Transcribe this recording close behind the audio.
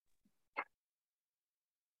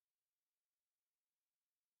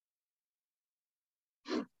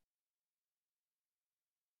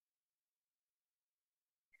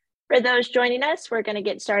For those joining us, we're going to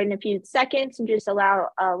get started in a few seconds and just allow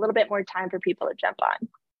a little bit more time for people to jump on.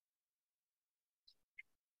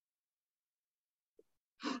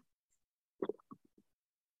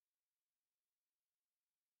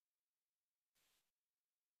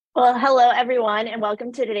 Well, hello, everyone, and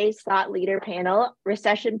welcome to today's Thought Leader panel,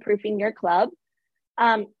 Recession Proofing Your Club.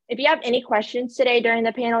 If you have any questions today during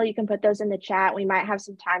the panel, you can put those in the chat. We might have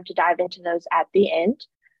some time to dive into those at the end.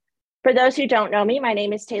 For those who don't know me, my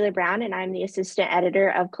name is Taylor Brown, and I'm the Assistant Editor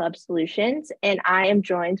of Club Solutions, and I am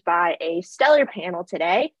joined by a stellar panel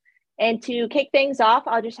today. And to kick things off,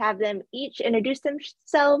 I'll just have them each introduce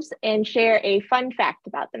themselves and share a fun fact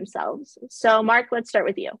about themselves. So, Mark, let's start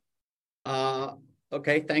with you.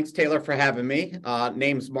 Okay, thanks, Taylor, for having me.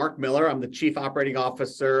 Name's Mark Miller. I'm the Chief Operating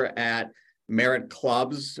Officer at Merit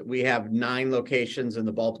Clubs. We have 9 locations in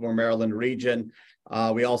the Baltimore, Maryland region.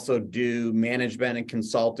 We also do management and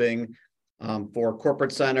consulting for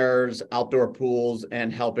corporate centers, outdoor pools,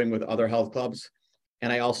 and helping with other health clubs.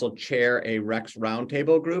 And I also chair a Rex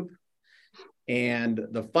Roundtable group. And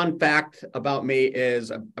the fun fact about me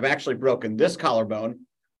is I've actually broken this collarbone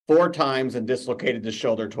 4 times and dislocated the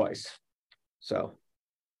shoulder twice. So,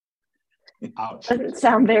 ouch. Doesn't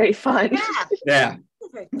sound very fun. Yeah.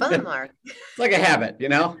 Very fun, Mark. It's like a habit, you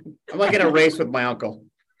know? I'm like in a race with my uncle.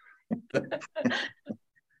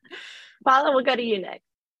 Paula, we'll go to you next.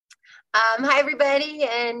 Hi, everybody,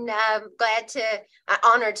 and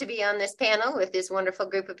honored to be on this panel with this wonderful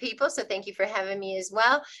group of people. So thank you for having me as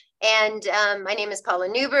well. And my name is Paula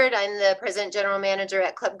Newbert. I'm the President General Manager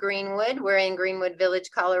at Club Greenwood. We're in Greenwood Village,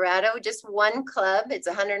 Colorado. Just one club. It's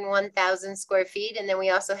 101,000 square feet. And then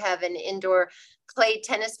we also have an indoor clay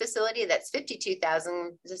tennis facility that's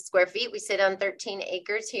 52,000 square feet. We sit on 13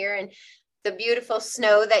 acres here. And the beautiful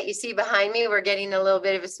snow that you see behind me, we're getting a little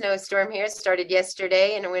bit of a snowstorm here. It started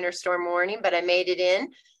yesterday in a winter storm warning, but I made it in.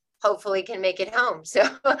 Hopefully can make it home. So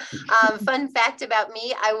fun fact about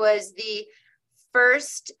me, I was the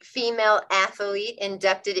first female athlete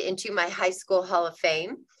inducted into my high school Hall of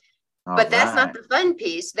Fame. But that's not the fun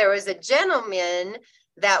piece. There was a gentleman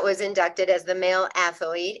that was inducted as the male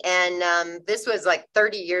athlete. And this was like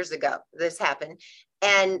 30 years ago, this happened.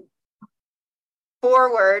 And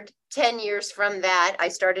forward 10 years from that, I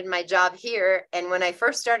started my job here. And when I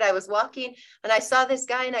first started, I was walking and I saw this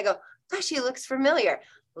guy and I go, gosh, he looks familiar.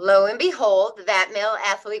 Lo and behold, that male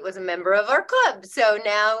athlete was a member of our club. So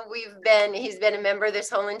now he's been a member this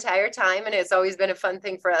whole entire time. And it's always been a fun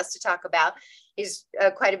thing for us to talk about. He's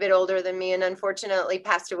quite a bit older than me and unfortunately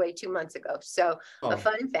passed away 2 months ago. So a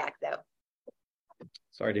fun fact though.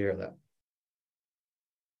 Sorry to hear that.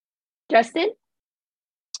 Justin?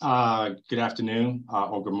 Good afternoon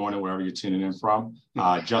or good morning, wherever you're tuning in from.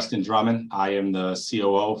 Justin Drummond. I am the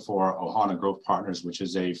COO for Ohana Growth Partners, which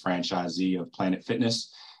is a franchisee of Planet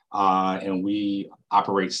Fitness. And we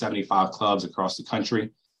operate 75 clubs across the country.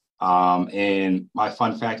 And my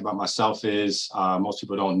fun fact about myself is most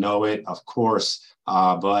people don't know it, of course,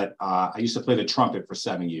 but I used to play the trumpet for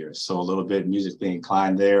 7 years. So a little bit musically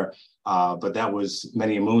inclined there. But that was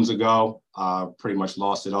many moons ago. Pretty much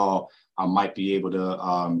lost it all. I might be able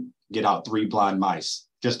to get out 3 blind mice,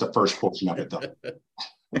 just the first portion of it though.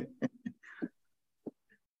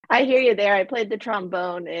 I hear you there. I played the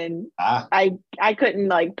trombone and I couldn't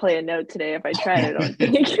like play a note today if I tried, I don't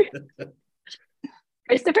think.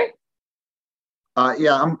 Christopher?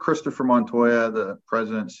 Yeah, I'm Christopher Montoya, the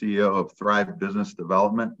President and CEO of Thrive Business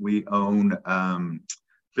Development. We own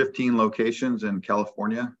 15 locations in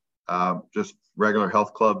California, just regular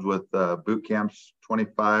health clubs with boot camps,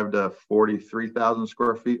 25 to 43,000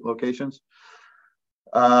 square feet locations.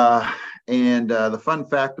 And the fun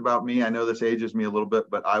fact about me, I know this ages me a little bit,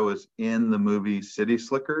 but I was in the movie City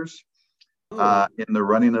Slickers. In the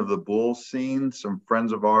running of the bull scene. Some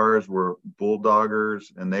friends of ours were bulldoggers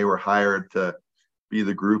and they were hired to be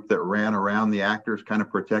the group that ran around the actors, kind of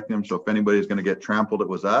protecting them. So if anybody's going to get trampled, it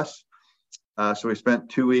was us. So we spent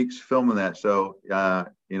 2 weeks filming that. So,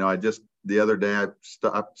 the other day I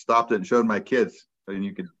stopped it and showed my kids, and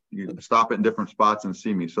you could stop it in different spots and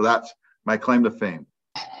see me. So that's my claim to fame.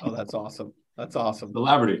 Oh, that's awesome. That's awesome.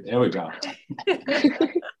 Celebrity. There we go.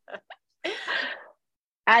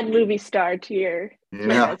 Add movie star to your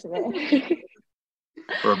resume.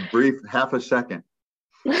 For a brief half a second.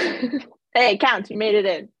 Hey, it counts. You made it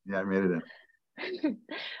in. Yeah, I made it in.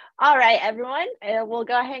 All right, everyone. We'll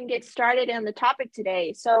go ahead and get started on the topic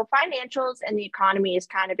today. So financials and the economy has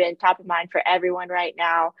kind of been top of mind for everyone right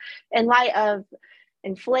now in light of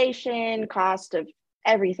inflation, cost of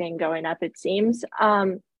everything going up, it seems.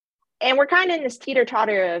 And we're kind of in this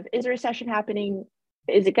teeter-totter of, is a recession happening?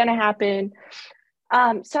 Is it going to happen?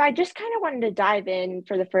 So I just kind of wanted to dive in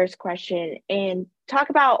for the first question and talk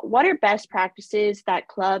about what are best practices that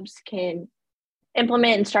clubs can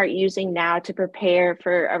implement and start using now to prepare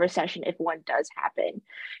for a recession if one does happen.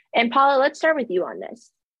 And Paula, let's start with you on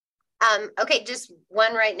this. Okay, just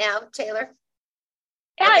one right now, Taylor.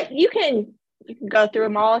 Yeah, Okay. you can go through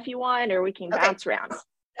them all if you want, or we can bounce around.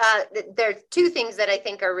 There are two things that I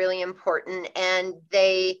think are really important, and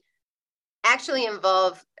they actually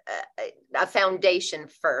involve a foundation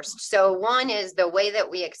first. So one is the way that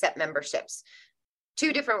we accept memberships.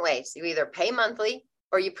 Two different ways. You either pay monthly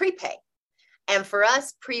or you prepay. And for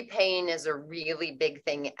us, prepaying is a really big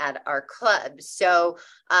thing at our club. So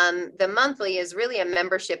the monthly is really a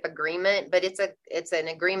membership agreement, but it's an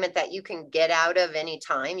agreement that you can get out of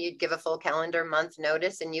anytime. You'd give a full calendar month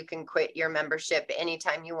notice and you can quit your membership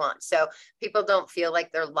anytime you want. So people don't feel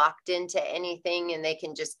like they're locked into anything and they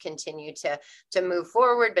can just continue to move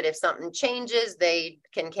forward. But if something changes, they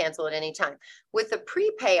can cancel at any time. With the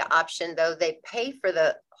prepay option, though, they pay for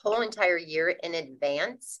the whole entire year in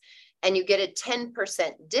advance. And you get a 10%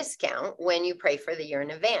 discount when you pay for the year in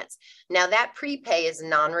advance. Now that prepay is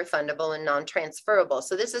non-refundable and non-transferable.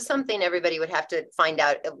 So this is something everybody would have to find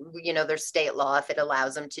out, there's state law if it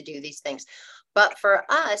allows them to do these things. But for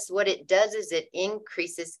us, what it does is it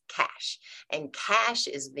increases cash. And cash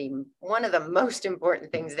is one of the most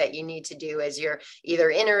important things that you need to do as you're either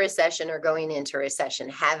in a recession or going into a recession,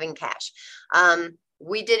 having cash.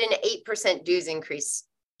 We did an 8% dues increase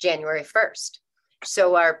January 1st.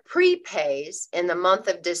 So our prepays in the month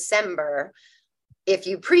of December, if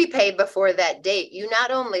you prepay before that date, you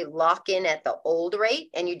not only lock in at the old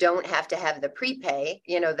rate and you don't have to have the prepay,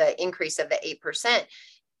 the increase of the 8%.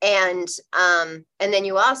 And then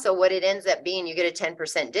you also, what it ends up being, you get a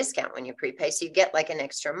 10% discount when you prepay. So you get like an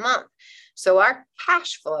extra month. So our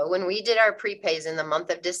cash flow, when we did our prepays in the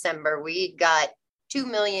month of December, we got $2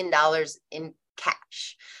 million in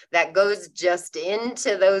cash that goes just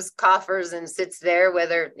into those coffers and sits there,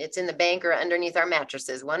 whether it's in the bank or underneath our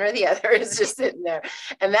mattresses, one or the other is just sitting there.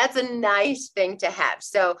 And that's a nice thing to have.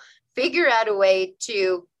 So figure out a way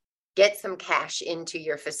to get some cash into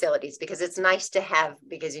your facilities because it's nice to have,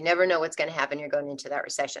 because you never know what's going to happen. You're going into that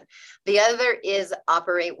recession. The other is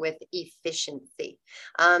operate with efficiency.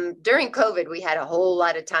 During COVID, we had a whole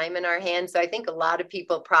lot of time in our hands. So I think a lot of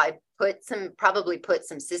people probably put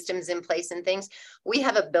some systems in place and things. We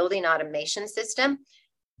have a building automation system.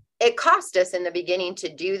 It cost us in the beginning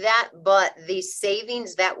to do that, but the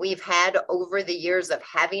savings that we've had over the years of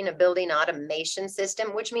having a building automation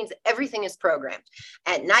system, which means everything is programmed.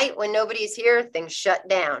 At night when nobody's here, things shut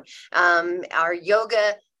down. Our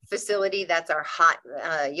yoga facility, that's our hot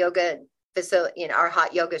yoga facility, our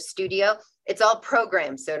hot yoga studio, it's all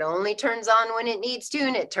programmed. So it only turns on when it needs to,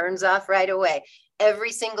 and it turns off right away.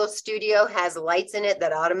 Every single studio has lights in it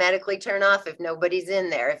that automatically turn off if nobody's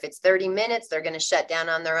in there. If it's 30 minutes, they're going to shut down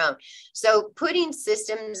on their own. So putting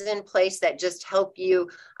systems in place that just help you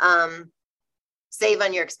save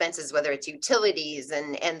on your expenses, whether it's utilities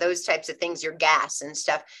and those types of things, your gas and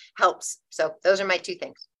stuff helps. So those are my two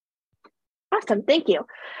things. Awesome. Thank you.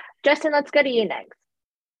 Justin, let's go to you next.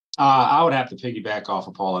 I would have to piggyback off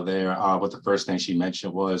of Paula there. What the first thing she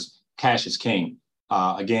mentioned was cash is king.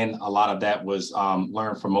 Again, a lot of that was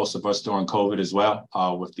learned from most of us during COVID as well,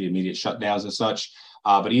 with the immediate shutdowns and such.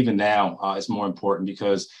 But even now, it's more important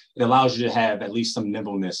because it allows you to have at least some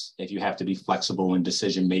nimbleness if you have to be flexible in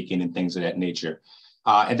decision making and things of that nature.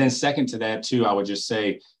 And then second to that, too, I would just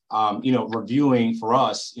say, reviewing for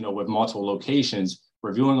us, with multiple locations,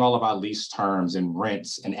 reviewing all of our lease terms and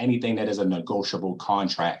rents and anything that is a negotiable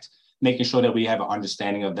contract. Making sure that we have an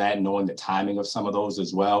understanding of that, knowing the timing of some of those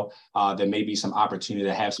as well. There may be some opportunity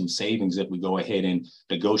to have some savings if we go ahead and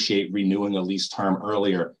negotiate renewing a lease term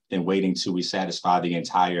earlier than waiting till we satisfy the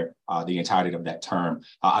entirety of that term.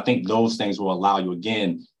 I think those things will allow you,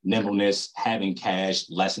 again, nimbleness, having cash,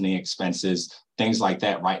 lessening expenses, things like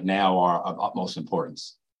that right now are of utmost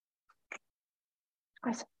importance.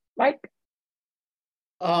 Awesome. Mike?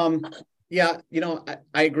 Yeah,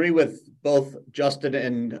 I agree with both Justin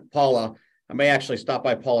and Paula. I may actually stop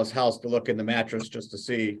by Paula's house to look in the mattress just to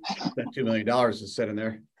see that $2 million is sitting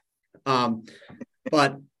there.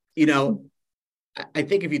 But, I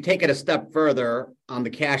think if you take it a step further on the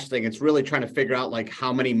cash thing, it's really trying to figure out like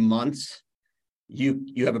how many months you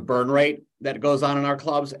have a burn rate that goes on in our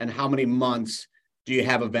clubs and how many months do you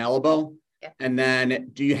have available? Yeah. And then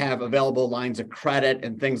do you have available lines of credit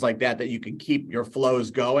and things like that you can keep your flows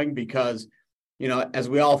going? Because, as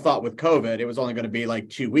we all thought with COVID, it was only going to be like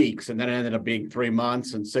 2 weeks, and then it ended up being 3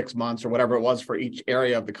 months and 6 months or whatever it was for each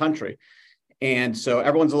area of the country. And so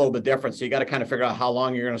everyone's a little bit different. So you got to kind of figure out how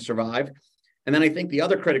long you're going to survive. And then I think the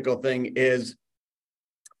other critical thing is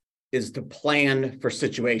to plan for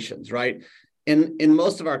situations, right? In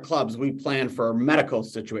most of our clubs, we plan for medical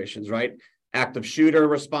situations, right? Active shooter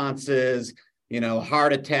responses,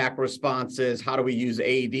 heart attack responses. How do we use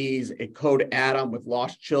AEDs, a code add-on with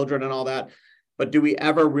lost children and all that? But do we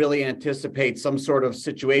ever really anticipate some sort of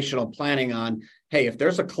situational planning on, hey, if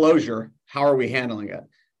there's a closure, how are we handling it?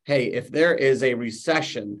 Hey, if there is a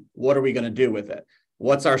recession, what are we going to do with it?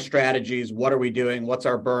 What's our strategies? What are we doing? What's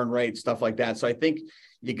our burn rate? Stuff like that. So I think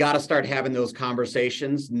you got to start having those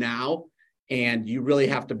conversations now, and you really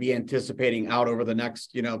have to be anticipating out over the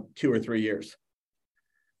next, 2 or 3 years.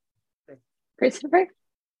 Christopher?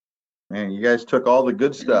 Man, you guys took all the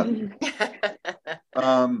good stuff.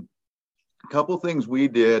 A couple things we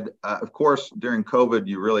did. Of course, during COVID,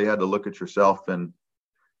 you really had to look at yourself and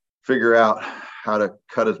figure out how to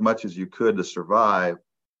cut as much as you could to survive.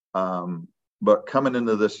 But coming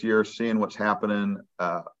into this year, seeing what's happening,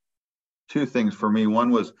 2 things for me.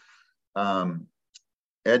 One was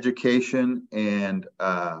education and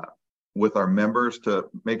with our members to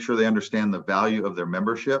make sure they understand the value of their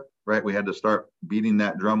membership, right? We had to start beating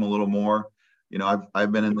that drum a little more.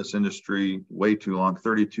 I've been in this industry way too long,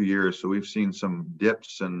 32 years. So we've seen some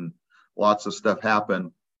dips and lots of stuff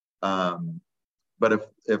happen. But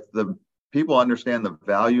if the people understand the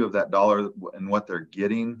value of that dollar and what they're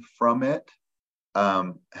getting from it,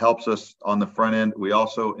 helps us on the front end. We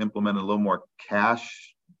also implemented a little more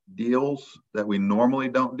cash deals that we normally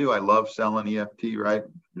don't do. I love selling EFT, right?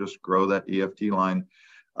 Just grow that EFT line.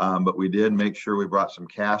 But we did make sure we brought some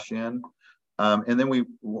cash in. And then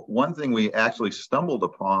one thing we actually stumbled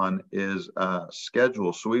upon is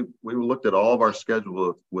schedule. So we looked at all of our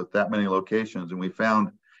schedule with that many locations, and we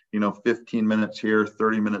found, 15 minutes here,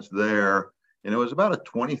 30 minutes there. And it was about a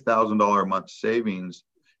 $20,000 a month savings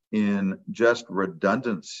in just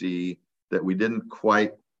redundancy that we didn't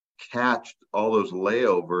quite catch all those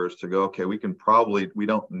layovers to go, okay, we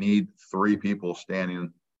don't need 3 people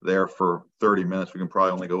standing there for 30 minutes. We can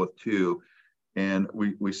probably only go with 2. And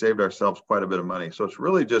we saved ourselves quite a bit of money. So it's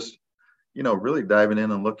really just, really diving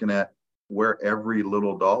in and looking at where every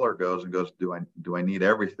little dollar goes and goes, do I need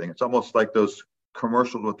everything? It's almost like those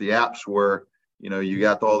commercials with the apps where, you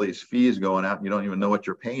got all these fees going out and you don't even know what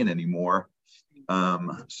you're paying anymore.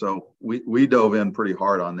 So we dove in pretty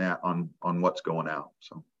hard on that, on what's going out.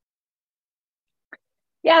 So.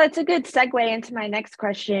 Yeah, that's a good segue into my next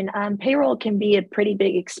question. Payroll can be a pretty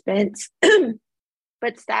big expense,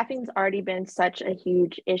 but staffing's already been such a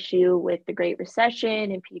huge issue with the Great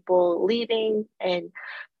Recession and people leaving. And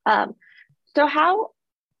so how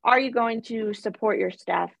are you going to support your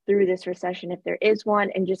staff through this recession, if there is one,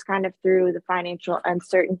 and just kind of through the financial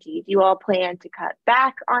uncertainty? Do you all plan to cut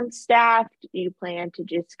back on staff? Do you plan to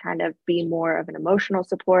just kind of be more of an emotional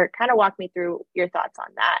support? Kind of walk me through your thoughts on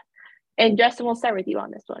that. And Justin, we'll start with you on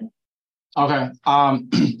this one. Okay.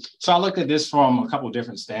 So I looked at this from a couple of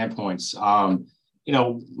different standpoints.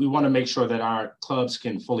 We want to make sure that our clubs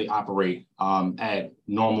can fully operate at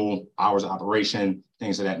normal hours of operation,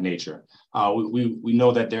 things of that nature. We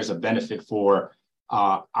know that there's a benefit for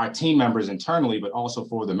our team members internally, but also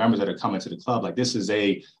for the members that are coming to the club. Like, this is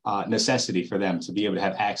a necessity for them to be able to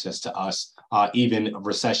have access to us, even a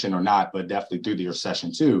recession or not, but definitely through the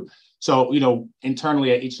recession too. So,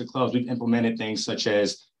 internally at each of the clubs, we've implemented things such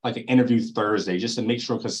as like an interview Thursday, just to make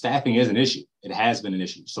sure, because staffing is an issue. It has been an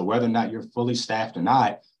issue. So whether or not you're fully staffed or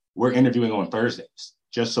not, we're interviewing on Thursdays,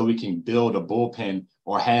 just so we can build a bullpen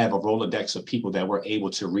or have a Rolodex of people that we're able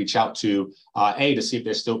to reach out to, to see if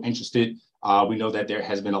they're still interested. We know that there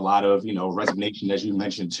has been a lot of, resignation, as you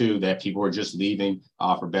mentioned too, that people are just leaving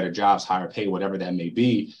for better jobs, higher pay, whatever that may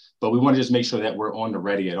be. But we want to just make sure that we're on the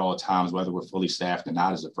ready at all times, whether we're fully staffed or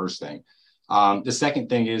not, is the first thing. The second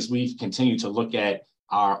thing is we've continued to look at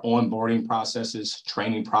our onboarding processes,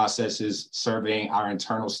 training processes, surveying our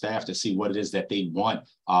internal staff to see what it is that they want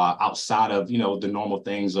outside of, the normal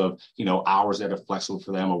things of, hours that are flexible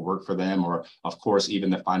for them or work for them, or of course, even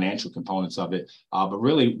the financial components of it. But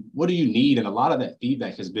really, what do you need? And a lot of that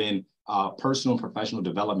feedback has been personal and professional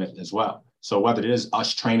development as well. So whether it is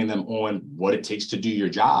us training them on what it takes to do your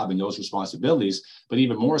job and those responsibilities, but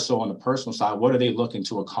even more so on the personal side, what are they looking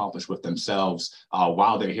to accomplish with themselves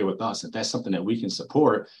while they're here with us? If that's something that we can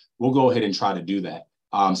support, we'll go ahead and try to do that.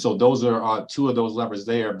 So those are 2 of those levers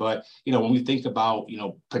there. But, when we think about,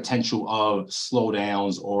 potential of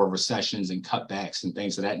slowdowns or recessions and cutbacks and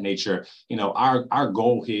things of that nature, our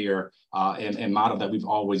goal here and model that we've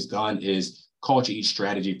always done is culture eats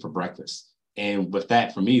strategy for breakfast. And with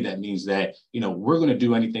that, for me, that means that, we're going to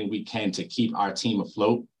do anything we can to keep our team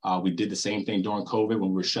afloat. We did the same thing during COVID when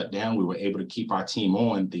we were shut down. We were able to keep our team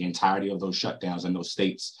on the entirety of those shutdowns in those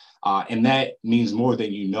states. And that means more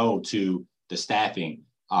than to the staffing.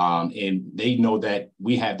 And they know that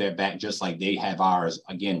we have their back just like they have ours,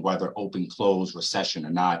 again, whether open, close, recession or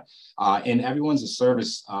not. And everyone's a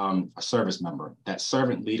service member. That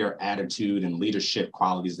servant leader attitude and leadership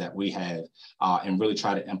qualities that we have and really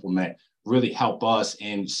try to implement really help us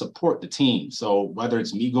and support the team. So whether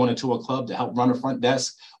it's me going into a club to help run a front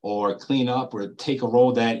desk or clean up or take a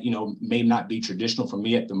role that, may not be traditional for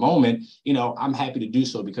me at the moment, I'm happy to do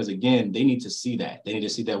so because, again, they need to see that. They need to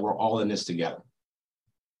see that we're all in this together.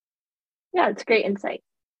 Yeah, it's great insight.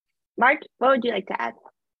 Mark, what would you like to add?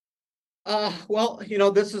 Well,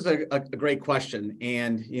 this is a great question.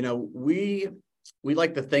 And, we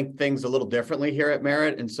like to think things a little differently here at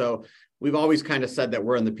Merit. And so we've always kind of said that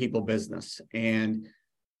we're in the people business. And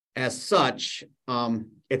as such,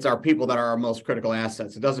 it's our people that are our most critical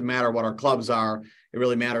assets. It doesn't matter what our clubs are. It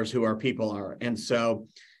really matters who our people are. And so,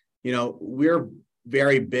 we're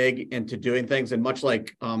very big into doing things. And much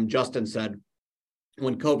like Justin said,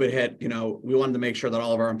 when COVID hit, we wanted to make sure that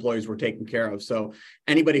all of our employees were taken care of. So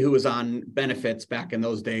anybody who was on benefits back in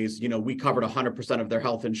those days, we covered 100% of their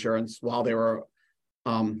health insurance while we were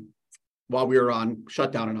on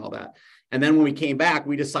shutdown and all that. And then when we came back,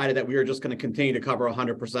 we decided that we were just going to continue to cover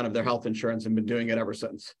 100% of their health insurance and been doing it ever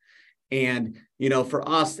since. And, for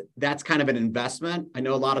us, that's kind of an investment. I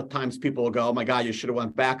know a lot of times people will go, oh my God, you should have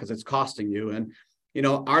went back because it's costing you. And,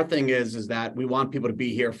 our thing is that we want people to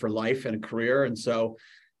be here for life and a career. And so,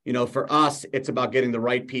 for us, it's about getting the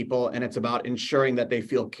right people and it's about ensuring that they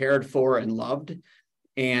feel cared for and loved.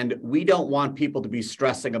 And we don't want people to be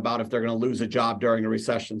stressing about if they're going to lose a job during a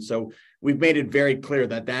recession. So we've made it very clear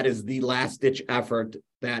that that is the last ditch effort,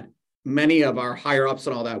 that many of our higher ups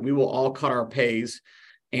and all that, we will all cut our pays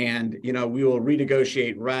and, we will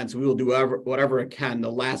renegotiate rents. We will do whatever it can. The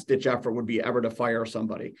last ditch effort would be ever to fire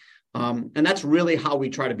somebody. And that's really how we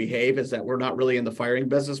try to behave, is that we're not really in the firing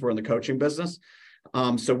business. We're in the coaching business.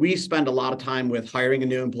 So we spend a lot of time with hiring a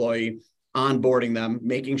new employee, onboarding them,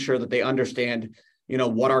 making sure that they understand,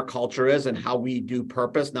 what our culture is and how we do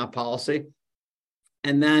purpose, not policy.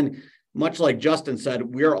 And then, much like Justin said,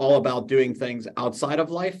 we're all about doing things outside of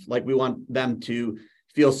life. Like we want them to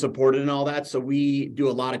feel supported and all that. So we do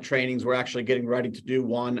a lot of trainings. We're actually getting ready to do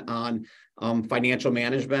one on financial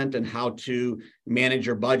management and how to manage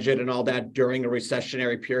your budget and all that during a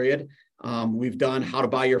recessionary period. We've done how to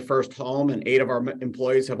buy your first home, and 8 of our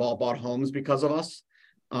employees have all bought homes because of us.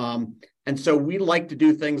 And so we like to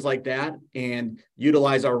do things like that and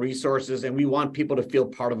utilize our resources, and we want people to feel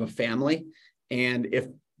part of a family. And if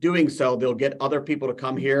doing so, they'll get other people to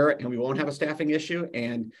come here and we won't have a staffing issue.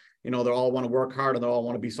 And, they'll all want to work hard and they'll all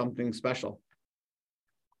want to be something special.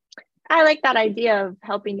 I like that idea of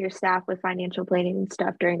helping your staff with financial planning and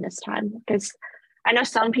stuff during this time, because I know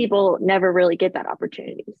some people never really get that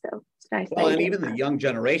opportunity. So it's nice. Well, and even the young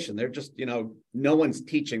generation, they're just, no one's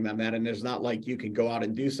teaching them that. And there's not like you can go out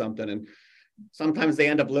and do something. And sometimes they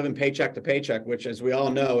end up living paycheck to paycheck, which, as we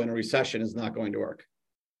all know, in a recession is not going to work.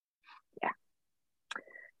 Yeah.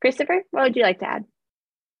 Christopher, what would you like to add?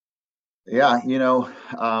 Yeah,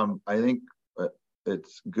 I think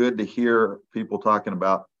it's good to hear people talking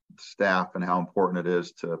about staff and how important it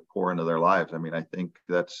is to pour into their lives. I mean, I think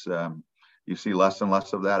that's, you see less and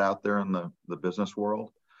less of that out there in the business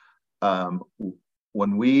world.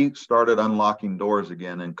 When we started unlocking doors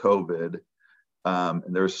again in COVID,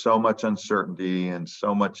 and there's so much uncertainty and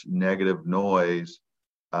so much negative noise,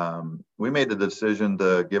 we made the decision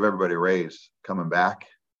to give everybody a raise coming back,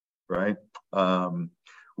 right?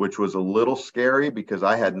 Which was a little scary because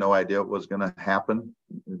I had no idea what was going to happen.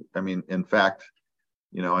 I mean, in fact,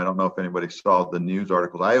 I don't know if anybody saw the news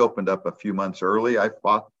articles. I opened up a few months early. I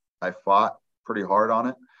fought pretty hard on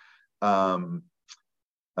it.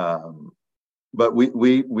 But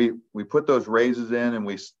we put those raises in,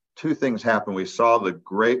 and two things happened. We saw the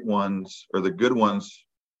great ones, or the good ones,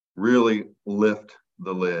 really lift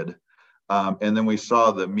the lid. And then we saw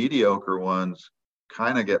the mediocre ones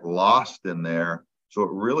kind of get lost in there. So it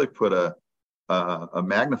really put a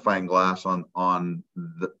magnifying glass on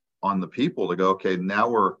the people to go, okay,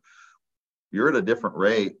 now you're at a different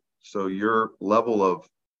rate. So your level of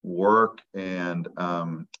work and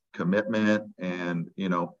commitment and,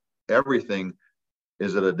 everything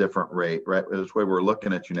is at a different rate, right? That's the way we're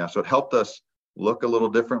looking at you now. So it helped us look a little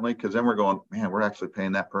differently, because then we're going, man, we're actually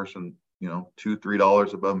paying that person,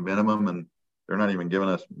 $2-3 above minimum, and they're not even giving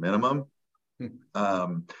us minimum.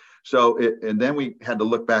 And then we had to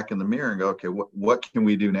look back in the mirror and go, okay, what can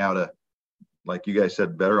we do now to like you guys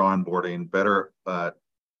said, better onboarding, better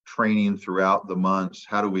training throughout the months.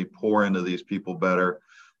 How do we pour into these people better?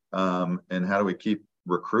 And how do we keep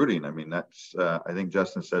recruiting? I mean, that's, I think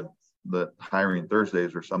Justin said the hiring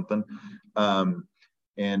Thursdays or something.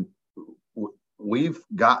 And we've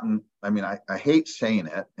gotten, I mean, I hate saying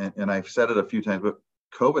it, and I've said it a few times, but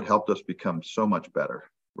COVID helped us become so much better,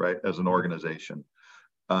 right, as an organization.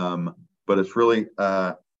 But it's really,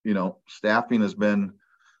 staffing has been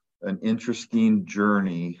an interesting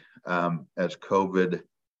journey as COVID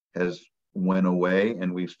has went away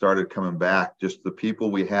and we've started coming back. Just the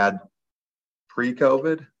people we had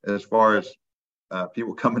pre-COVID, as far as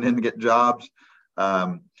people coming in to get jobs,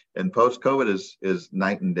 and post-COVID is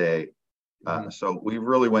night and day. So we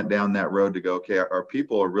really went down that road to go, okay, our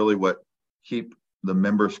people are really what keep the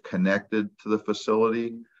members connected to the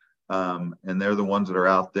facility. And they're the ones that are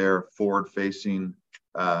out there forward facing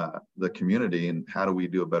the community, and how do we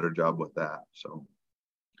do a better job with that? So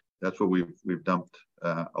that's what we've dumped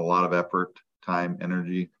a lot of effort, time,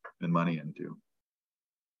 energy, and money into.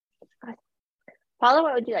 Paula,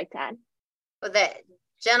 what would you like to add? Well, the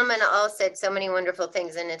gentlemen all said so many wonderful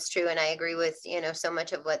things, and it's true. And I agree with, so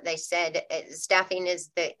much of what they said. Staffing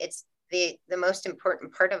is the most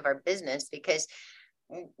important part of our business, because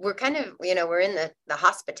we're kind of, we're in the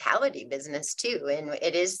hospitality business too. And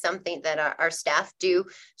it is something that our staff do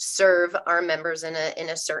serve our members in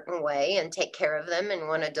a certain way and take care of them and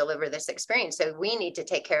want to deliver this experience. So we need to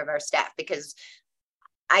take care of our staff, because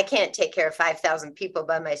I can't take care of 5,000 people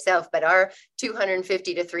by myself, but our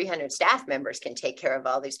 250 to 300 staff members can take care of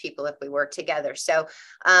all these people if we work together. So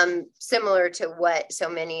similar to what so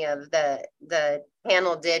many of the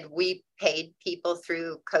panel did, we paid people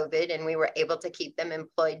through COVID and we were able to keep them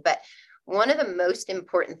employed. But one of the most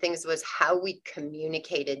important things was how we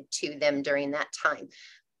communicated to them during that time.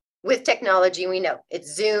 With technology, we know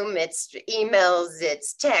it's Zoom, it's emails,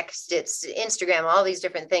 it's text, it's Instagram, all these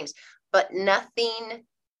different things, but nothing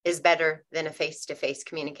is better than a face-to-face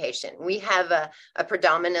communication. We have a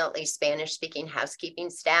predominantly Spanish-speaking housekeeping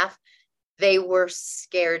staff. They were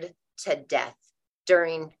scared to death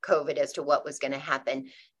during COVID as to what was going to happen.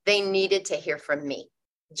 They needed to hear from me,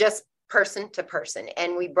 just person to person.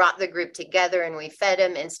 And we brought the group together and we fed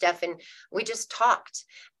them and stuff. And we just talked,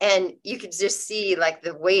 and you could just see like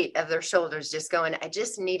the weight of their shoulders just going, I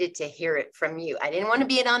just needed to hear it from you. I didn't want to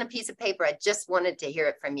be it on a piece of paper. I just wanted to hear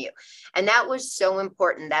it from you. And that was so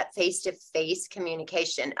important, that face-to-face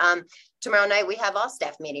communication. Tomorrow night, we have all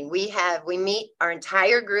staff meeting. We meet our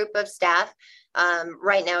entire group of staff.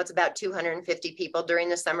 Right now it's about 250 people. During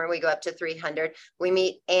the summer, we go up to 300. We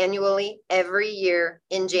meet annually every year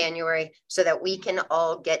in January so that we can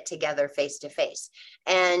all get together face to face.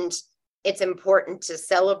 And it's important to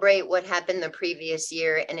celebrate what happened the previous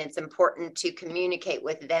year. And it's important to communicate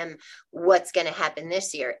with them what's going to happen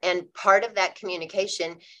this year. And part of that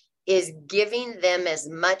communication is giving them as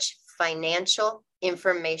much financial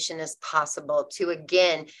information as possible to,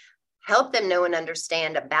 again, help them know and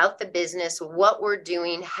understand about the business, what we're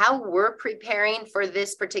doing, how we're preparing for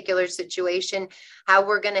this particular situation, how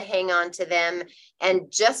we're going to hang on to them,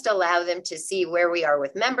 and just allow them to see where we are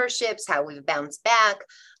with memberships, how we've bounced back.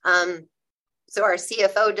 So our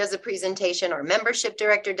CFO does a presentation, our membership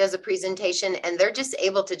director does a presentation, and they're just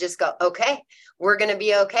able to just go, okay, we're going to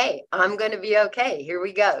be okay. I'm going to be okay. Here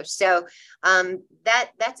we go. So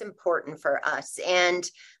that's important for us. And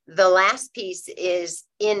the last piece is,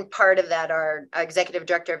 in part of that, our executive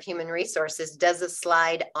director of human resources does a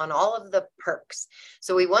slide on all of the perks.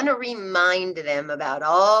 So we want to remind them about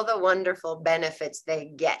all the wonderful benefits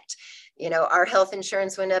they get. Our health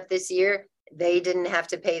insurance went up this year. They didn't have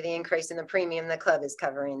to pay the increase in the premium. The club is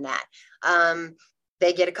covering that.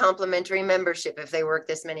 They get a complimentary membership if they work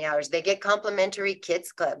this many hours. They get complimentary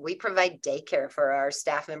kids club. We provide daycare for our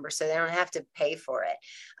staff members so they don't have to pay for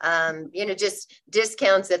it. Just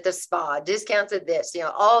discounts at the spa, discounts at this,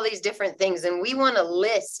 all these different things. And we want to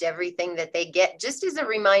list everything that they get, just as a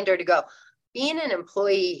reminder to go, being an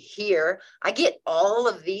employee here, I get all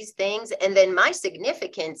of these things, and then my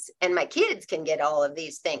significance and my kids can get all of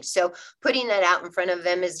these things. So putting that out in front of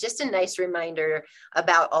them is just a nice reminder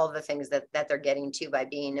about all the things that they're getting to by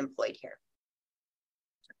being employed here.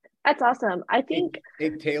 That's awesome. I think. Hey,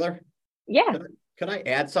 Taylor. Yeah. Can I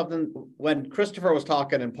add something? When Christopher was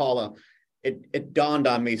talking and Paula, it dawned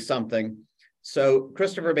on me something. So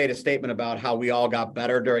Christopher made a statement about how we all got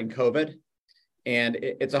better during COVID. And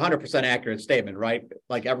it's 100% accurate statement, right?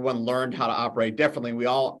 Like everyone learned how to operate differently. We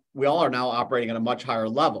all are now operating at a much higher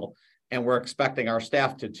level, and we're expecting our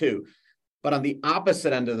staff to too. But on the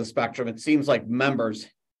opposite end of the spectrum, it seems like members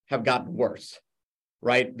have gotten worse,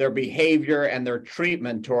 right? Their behavior and their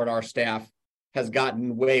treatment toward our staff has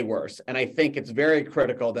gotten way worse. And I think it's very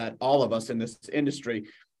critical that all of us in this industry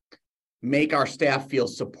make our staff feel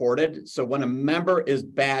supported. So when a member is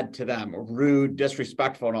bad to them, or rude,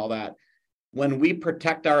 disrespectful, and all that, when we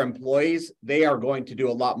protect our employees, they are going to do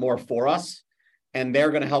a lot more for us, and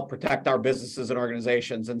they're going to help protect our businesses and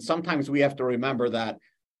organizations. And sometimes we have to remember that,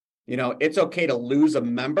 it's okay to lose a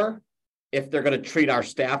member if they're going to treat our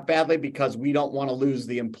staff badly, because we don't want to lose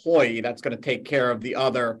the employee that's going to take care of the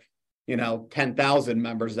other, 10,000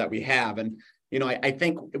 members that we have. And, I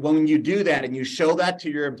think when you do that and you show that to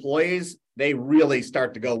your employees, they really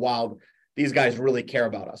start to go, wow, these guys really care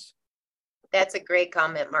about us. That's a great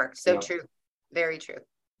comment, Mark. So true. Very true.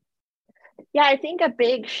 Yeah, I think a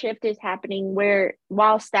big shift is happening where,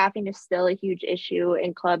 while staffing is still a huge issue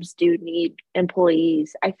and clubs do need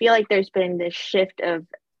employees, I feel like there's been this shift of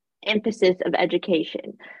emphasis of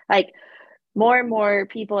education. Like, more and more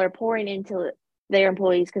people are pouring into their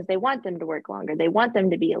employees because they want them to work longer. They want them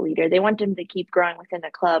to be a leader. They want them to keep growing within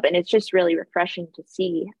the club. And it's just really refreshing to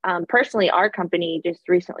see. Personally, our company just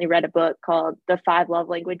recently read a book called The 5 Love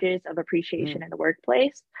Languages of Appreciation in the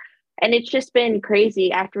Workplace. And it's just been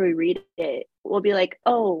crazy. After we read it, we'll be like,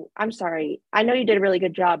 oh, I'm sorry. I know you did a really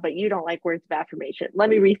good job, but you don't like words of affirmation. Let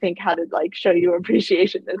me rethink how to show you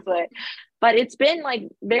appreciation this way. But it's been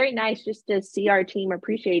very nice just to see our team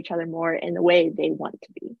appreciate each other more in the way they want to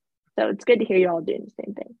be. So it's good to hear you all doing the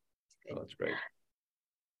same thing. Oh, that's great.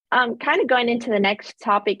 Kind of going into the next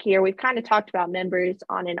topic here, we've kind of talked about members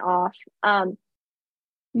on and off.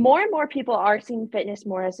 More and more people are seeing fitness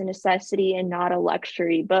more as a necessity and not a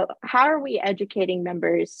luxury, but how are we educating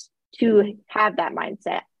members to have that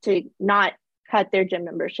mindset, to not cut their gym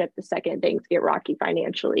membership the second things get rocky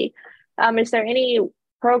financially? Is there any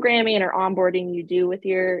programming or onboarding you do with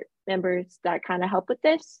your members that kind of help with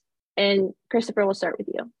this? And Christopher, we'll start with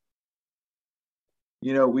you.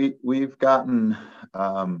 We've gotten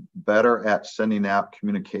better at sending out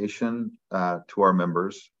communication to our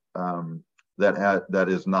members that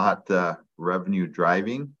is not revenue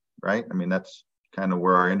driving, right? I mean, that's kind of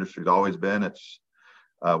where our industry's always been.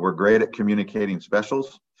 We're great at communicating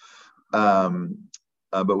specials,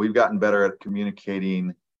 but we've gotten better at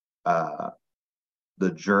communicating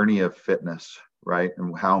the journey of fitness, right?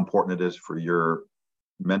 And how important it is for your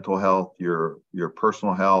mental health, your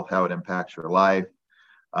personal health, how it impacts your life.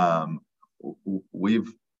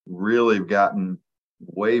 We've really gotten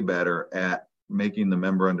way better at making the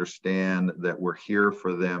member understand that we're here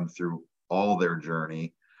for them through all their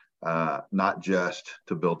journey, not just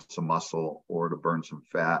to build some muscle or to burn some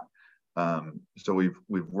fat. So we've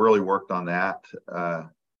really worked on that,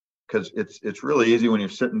 because it's really easy when you're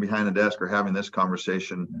sitting behind a desk or having this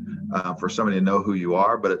conversation for somebody to know who you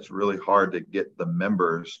are, but it's really hard to get the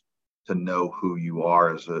members to know who you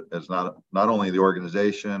are as not only the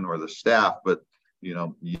organization or the staff, but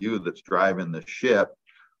you that's driving the ship,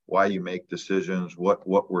 why you make decisions, what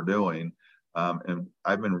we're doing. And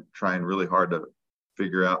I've been trying really hard to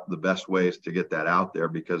figure out the best ways to get that out there,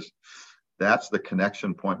 because that's the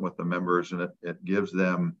connection point with the members, and it gives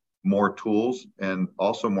them more tools and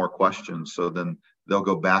also more questions. So then they'll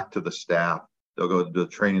go back to the staff, they'll go to the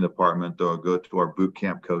training department, they'll go to our boot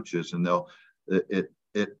camp coaches, and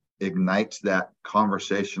it ignites that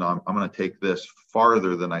conversation on, I'm going to take this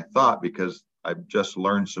farther than I thought, because I've just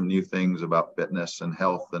learned some new things about fitness and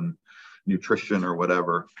health and nutrition or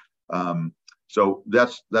whatever. So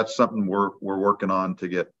that's something we're working on to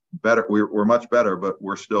get better. We're much better, but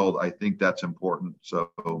we're still, I think that's important.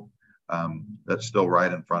 So that's still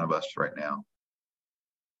right in front of us right now.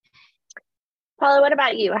 Paula, what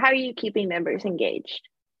about you? How are you keeping members engaged?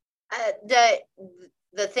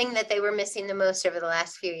 The thing that they were missing the most over the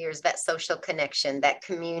last few years, that social connection, that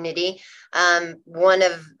community. A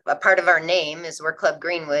part of our name is we're Club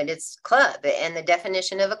Greenwood. It's club. And the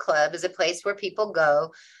definition of a club is a place where people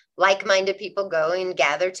go, like-minded people go and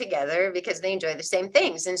gather together because they enjoy the same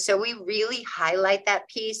things. And so we really highlight that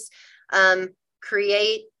piece,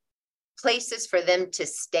 create places for them to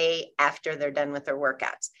stay after they're done with their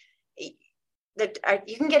workouts.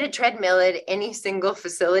 You can get a treadmill at any single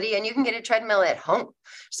facility, and you can get a treadmill at home.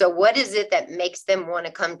 So what is it that makes them want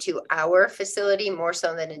to come to our facility more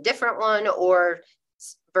so than a different one, or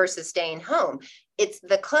versus staying home? It's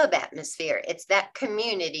the club atmosphere. It's that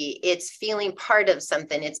community. It's feeling part of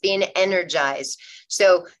something. It's being energized.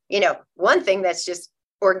 So, one thing that's just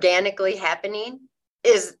organically happening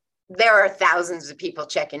is there are thousands of people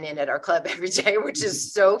checking in at our club every day, which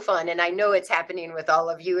is so fun. And I know it's happening with all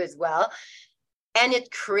of you as well. And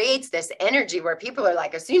it creates this energy where people are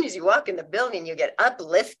like, as soon as you walk in the building, you get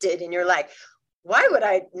uplifted and you're like, why would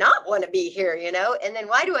I not want to be here, you know? And then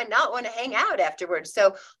why do I not want to hang out afterwards?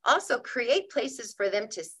 So also create places for them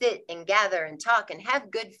to sit and gather and talk and have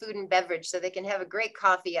good food and beverage so they can have a great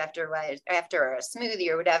coffee after a smoothie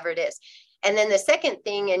or whatever it is. And then the second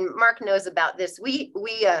thing, and Mark knows about this, we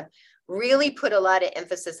really put a lot of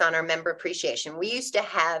emphasis on our member appreciation. We used to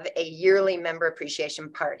have a yearly member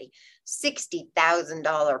appreciation party,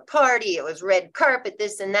 $60,000 party. It was red carpet,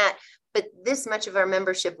 this and that. But this much of our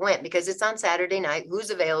membership went because it's on Saturday night. Who's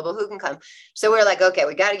available? Who can come? So we're like, okay,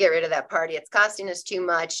 we got to get rid of that party. It's costing us too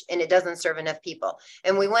much and it doesn't serve enough people.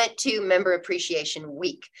 And we went to Member Appreciation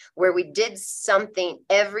Week, where we did something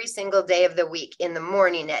every single day of the week, in the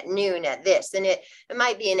morning, at noon, at this. And it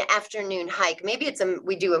might be an afternoon hike. Maybe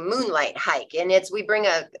we do a moonlight hike, and we bring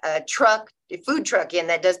a food truck in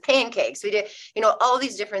that does pancakes. We do, all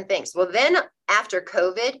these different things. Well, then after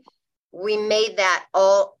COVID, we made that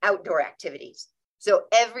all outdoor activities. So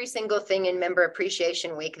every single thing in Member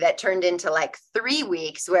Appreciation Week, that turned into like 3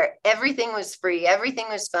 weeks where everything was free, everything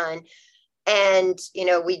was fun. And,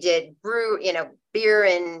 we did beer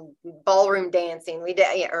and ballroom dancing. We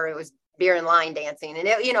did, or it was beer and line dancing,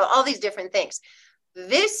 and all these different things.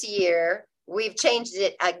 This year, we've changed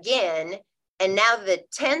it again. And now the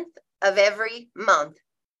 10th of every month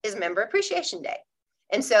is Member Appreciation Day.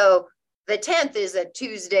 And so the 10th is a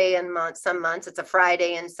Tuesday in some months, it's a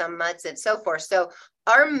Friday in some months, and so forth. So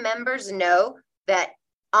our members know that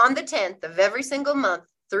on the 10th of every single month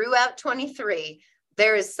throughout 23,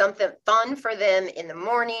 there is something fun for them in the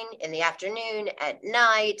morning, in the afternoon, at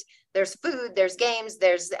night. There's food, there's games,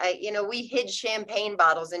 we hid champagne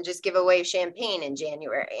bottles and just give away champagne in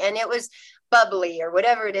January. And it was bubbly or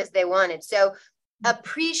whatever it is they wanted. So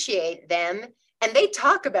appreciate them. And they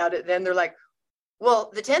talk about it then. They're like,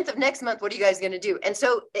 well, the 10th of next month, what are you guys going to do? And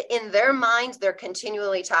so in their minds, they're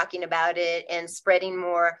continually talking about it and spreading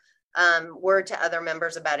more word to other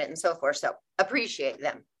members about it and so forth. So appreciate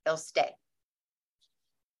them. They'll stay.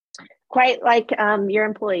 Quite like your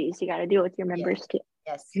employees. You got to deal with your members too.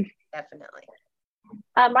 Yes, definitely.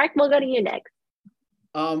 Mark, we'll go to you next.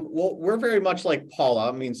 Well, we're very much like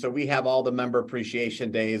Paula. So we have all the member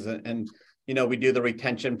appreciation days and we do the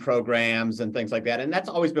retention programs and things like that. And that's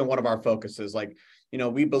always been one of our focuses. Like,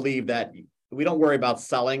 we believe that we don't worry about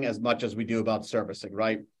selling as much as we do about servicing,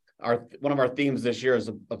 right? One of our themes this year is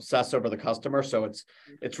obsess over the customer. So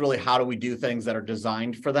it's really, how do we do things that are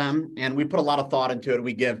designed for them? And we put a lot of thought into it.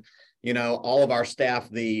 We give, all of our staff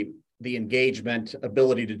the engagement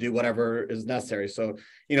ability to do whatever is necessary. So,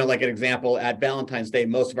 like an example, at Valentine's Day,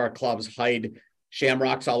 most of our clubs hide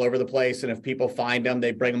shamrocks all over the place. And if people find them,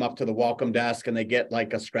 they bring them up to the welcome desk and they get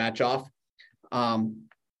like a scratch off.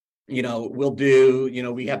 We'll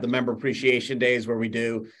do, we have the member appreciation days where we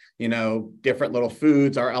do, different little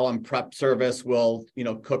foods. Our LM prep service will,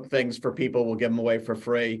 cook things for people. We'll give them away for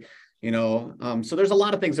free, so there's a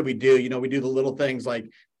lot of things that we do. We do the little things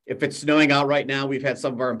like, if it's snowing out right now, we've had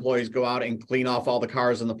some of our employees go out and clean off all the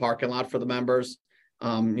cars in the parking lot for the members.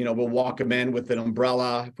 We'll walk them in with an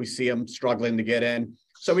umbrella if we see them struggling to get in.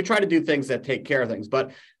 So we try to do things that take care of things.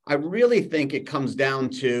 But I really think it comes down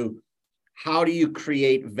to, how do you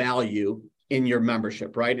create value in your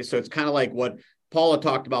membership, right? So it's kind of like what Paula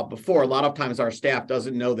talked about before. A lot of times our staff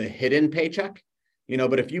doesn't know the hidden paycheck,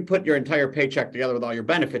 but if you put your entire paycheck together with all your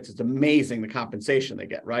benefits, it's amazing the compensation they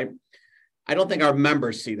get, right? I don't think our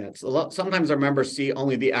members see that. So sometimes our members see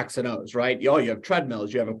only the X and O's, right? You have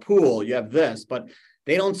treadmills, you have a pool, you have this, but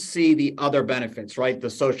they don't see the other benefits, right? The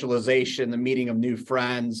socialization, the meeting of new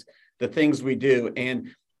friends, the things we do.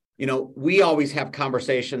 And, we always have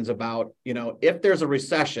conversations about, if there's a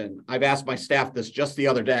recession. I've asked my staff this just the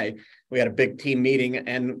other day. We had a big team meeting.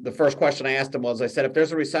 And the first question I asked them was, I said, if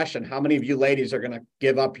there's a recession, how many of you ladies are going to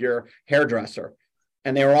give up your hairdresser?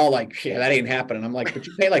 And they were all like, yeah, that ain't happening. I'm like, but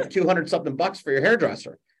you pay like 200 something bucks for your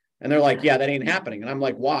hairdresser. And they're like, yeah, that ain't happening. And I'm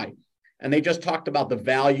like, why? And they just talked about the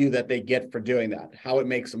value that they get for doing that, how it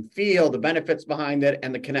makes them feel, the benefits behind it,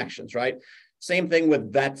 and the connections, right? Same thing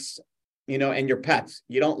with vets, and your pets.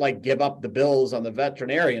 You don't like give up the bills on the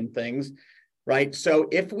veterinarian things, right? So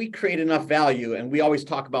if we create enough value, and we always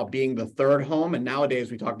talk about being the third home, and nowadays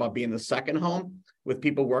we talk about being the second home with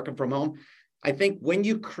people working from home. I think when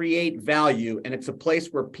you create value and it's a place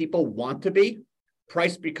where people want to be,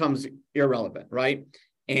 price becomes irrelevant, right?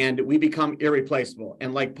 And we become irreplaceable.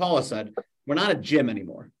 And like Paula said, we're not a gym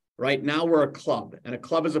anymore, right? Now we're a club, and a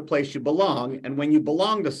club is a place you belong. And when you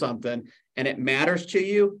belong to something and it matters to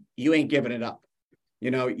you, you ain't giving it up.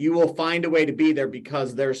 You will find a way to be there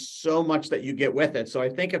because there's so much that you get with it. So I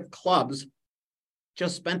think if clubs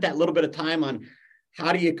just spent that little bit of time on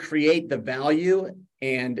how do you create the value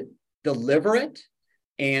and deliver it,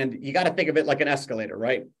 And you got to think of it like an escalator,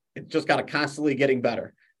 right? It's just got to constantly getting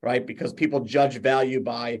better, right? Because people judge value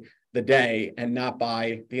by the day and not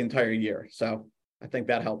by the entire year. So I think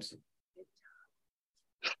that helps.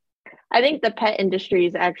 I think the pet industry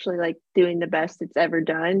is actually like doing the best it's ever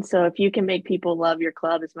done. So if you can make people love your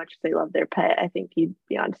club as much as they love their pet, I think you'd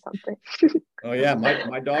be onto something. Oh yeah,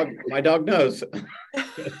 my dog knows. So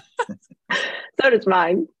does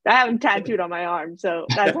mine. I have him tattooed on my arm, so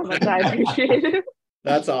that's how much I appreciate it.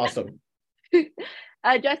 That's awesome.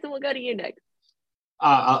 Justin, we'll go to you next.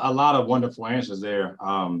 A lot of wonderful answers there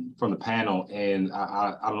from the panel. And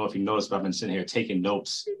I don't know if you noticed, but I've been sitting here taking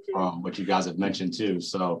notes from what you guys have mentioned too.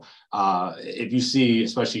 So if you see,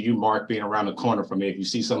 especially you, Mark, being around the corner from me, if you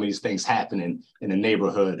see some of these things happening in the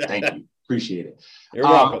neighborhood, thank you. Appreciate it. You're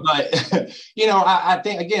welcome. But, you know, I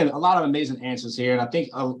think, again, a lot of amazing answers here. And I think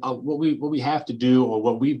what we have to do, or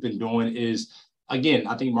what we've been doing is, again,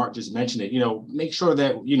 I think Mark just mentioned it, you know, make sure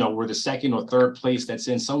that, you know, we're the second or third place that's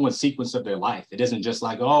in someone's sequence of their life. It isn't just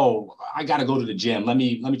like, oh, I got to go to the gym. Let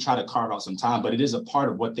me try to carve out some time, but it is a part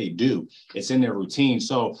of what they do. It's in their routine.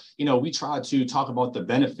 So, you know, we try to talk about the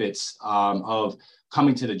benefits of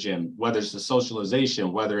coming to the gym, whether it's the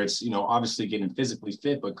socialization, whether it's, you know, obviously getting physically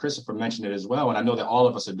fit, but Christopher mentioned it as well. And I know that all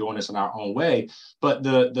of us are doing this in our own way, but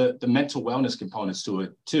the mental wellness components to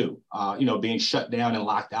it too, you know, being shut down and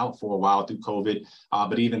locked out for a while through COVID.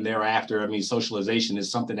 But even thereafter, I mean, socialization is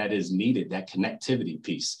something that is needed, that connectivity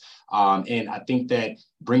piece. And I think that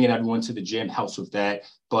bringing everyone to the gym helps with that.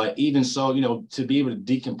 But even so, you know, to be able to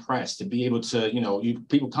decompress, to be able to, you know,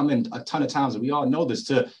 people come in a ton of times, and we all know this,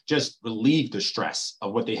 to just relieve the stress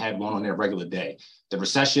of what they have going on their regular day. The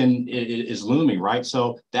recession is looming, right?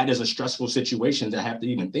 So that is a stressful situation to have to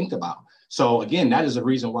even think about. So again, that is the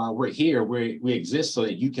reason why we're here. We exist so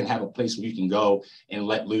that you can have a place where you can go and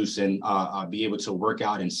let loose and be able to work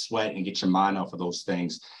out and sweat and get your mind off of those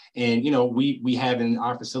things. And, you know, we have in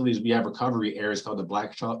our facilities, we have recovery areas called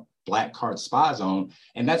the Black Card Spa Zone.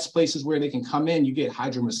 And that's places where they can come in. You get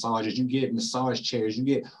hydro massages, you get massage chairs, you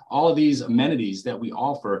get all of these amenities that we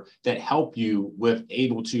offer that help you with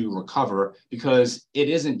able to recover, because it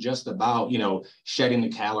isn't just about, you know, shedding the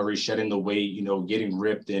calories, shedding the weight, you know, getting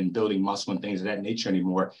ripped and building muscle and things of that nature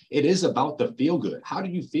anymore. It is about the feel good. How do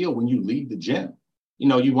you feel when you leave the gym? You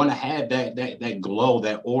know, you want to have that glow,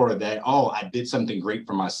 that aura, that, oh, I did something great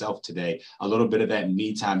for myself today, a little bit of that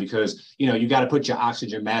me time, because, you know, you got to put your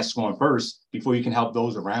oxygen mask on first before you can help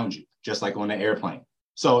those around you, just like on the airplane.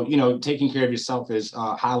 So, you know, taking care of yourself is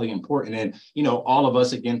highly important. And, you know, all of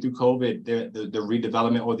us, again, through COVID, the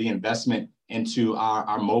redevelopment or the investment into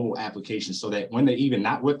our mobile applications, so that when they're even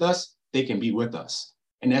not with us, they can be with us.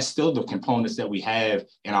 And that's still the components that we have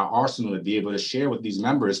in our arsenal to be able to share with these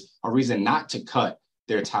members, a reason not to cut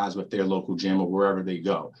their ties with their local gym or wherever they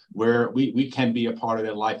go, where we can be a part of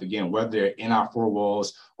their life, again, whether they're in our four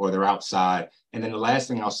walls or they're outside. And then the last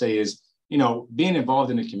thing I'll say is, you know, being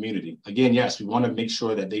involved in the community. Again, yes, we want to make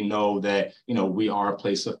sure that they know that, you know, we are a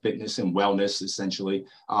place of fitness and wellness, essentially.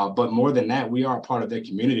 But more than that, we are a part of their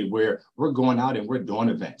community where we're going out and we're doing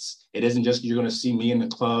events. It isn't just you're going to see me in the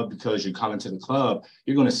club because you're coming to the club.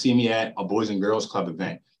 You're going to see me at a Boys and Girls Club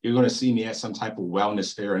event. You're going to see me at some type of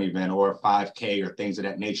wellness fair event or a 5K or things of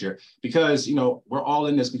that nature, because, you know, we're all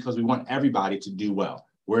in this because we want everybody to do well.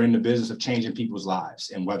 We're in the business of changing people's lives.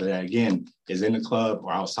 And whether that, again, is in the club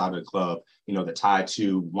or outside of the club, you know, the tie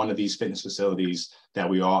to one of these fitness facilities that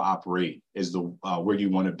we all operate is the where you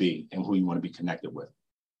want to be and who you want to be connected with.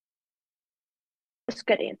 That's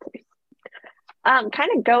good answers.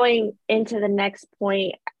 Kind of going into the next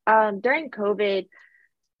point, during COVID,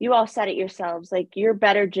 you all said it yourselves, like, you're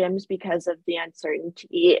better gyms because of the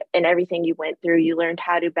uncertainty and everything you went through. You learned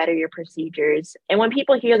how to better your procedures. And when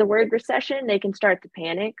people hear the word recession, they can start to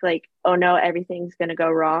panic, like, oh no, everything's going to go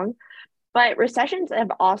wrong. But recessions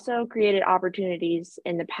have also created opportunities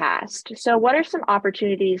in the past. So what are some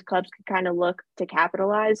opportunities clubs can kind of look to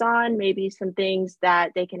capitalize on? Maybe some things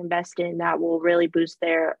that they can invest in that will really boost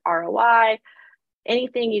their ROI.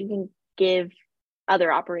 Anything you can give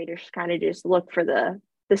other operators to kind of just look for the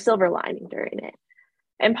silver lining during it.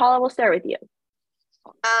 And Paula, we'll start with you.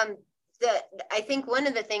 I think one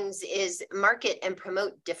of the things is market and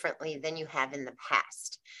promote differently than you have in the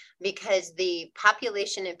past, because the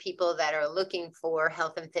population of people that are looking for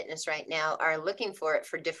health and fitness right now are looking for it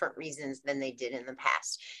for different reasons than they did in the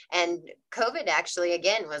past. And COVID actually,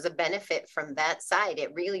 again, was a benefit from that side.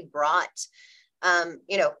 It really brought,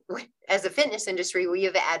 you know, as a fitness industry, we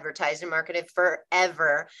have advertised and marketed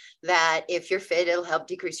forever that if you're fit, it'll help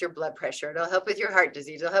decrease your blood pressure. It'll help with your heart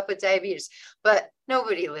disease. It'll help with diabetes. But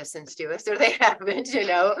nobody listens to us, or they haven't, you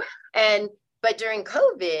know. But during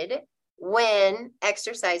COVID, when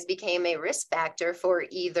exercise became a risk factor for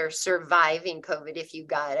either surviving COVID if you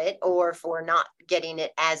got it, or for not getting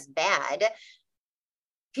it as bad,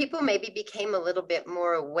 people maybe became a little bit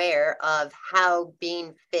more aware of how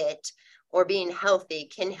being fit or being healthy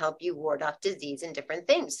can help you ward off disease and different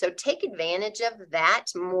things. So take advantage of that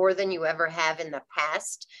more than you ever have in the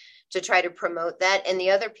past to try to promote that. And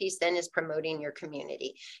the other piece then is promoting your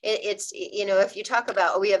community. It's, you know, if you talk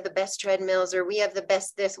about, oh, we have the best treadmills or we have the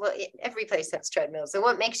best this, well, every place has treadmills. So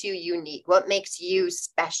what makes you unique? What makes you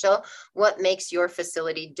special? What makes your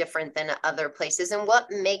facility different than other places? And what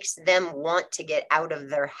makes them want to get out of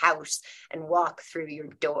their house and walk through your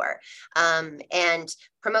door, and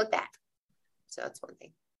promote that. So that's one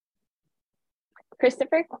thing.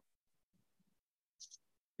 Christopher?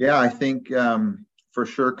 Yeah, I think for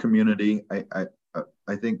sure community.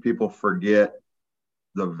 I think people forget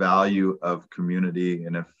the value of community.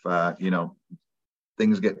 And if, you know,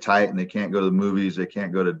 things get tight and they can't go to the movies, they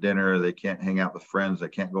can't go to dinner, they can't hang out with friends, they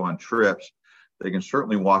can't go on trips, they can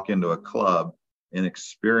certainly walk into a club and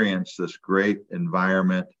experience this great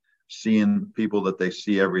environment, seeing people that they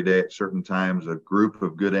see every day at certain times, a group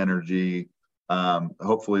of good energy.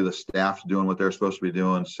 Hopefully the staff's doing what they're supposed to be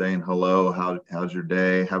doing, saying hello, how's your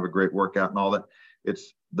day, have a great workout and all that.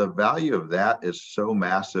 It's the value of that is so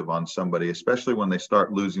massive on somebody, especially when they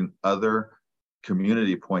start losing other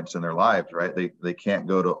community points in their lives, right? They can't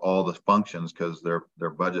go to all the functions because their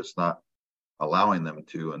budget's not allowing them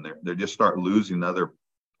to, and they just start losing other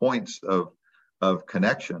points of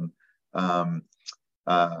connection.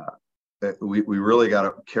 We really got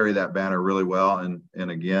to carry that banner really well.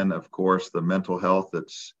 And again, of course, the mental health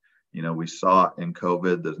that's, you know, we saw in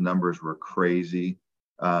COVID, the numbers were crazy.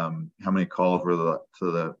 How many calls were to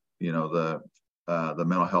the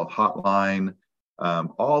mental health hotline?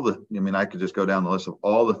 I could just go down the list of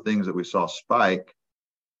all the things that we saw spike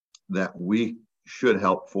that we should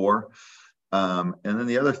help for. And then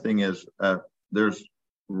the other thing is there's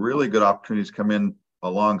really good opportunities come in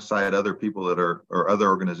alongside other people that are, or other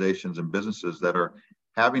organizations and businesses that are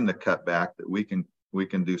having to cut back that we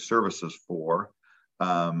can do services for,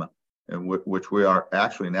 and which we are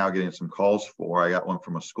actually now getting some calls for. I got one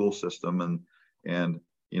from a school system, and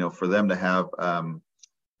you know, for them to have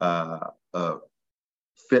a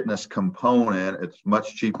fitness component, it's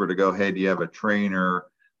much cheaper to go, hey, do you have a trainer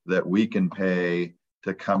that we can pay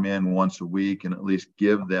to come in once a week and at least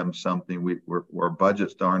give them something? Our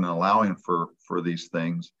budgets aren't allowing for these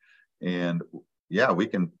things. And yeah, we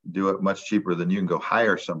can do it much cheaper than you can go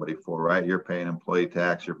hire somebody for, right? You're paying employee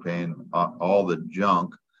tax, you're paying all the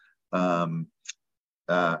junk. And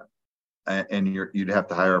you'd have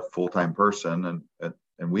to hire a full-time person,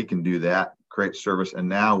 and we can do that, create service. And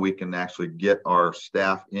now we can actually get our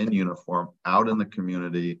staff in uniform out in the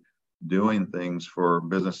community doing things for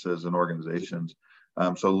businesses and organizations.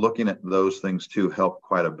 So looking at those things too help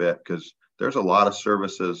quite a bit, because there's a lot of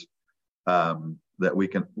services that we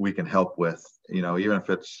can help with, you know, even if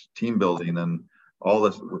it's team building and all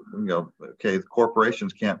this, you know, okay,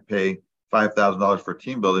 corporations can't pay $5,000 for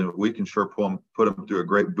team building, but we can sure put them through a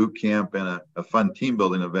great boot camp and a fun team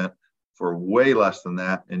building event for way less than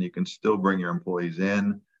that. And you can still bring your employees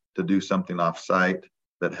in to do something off-site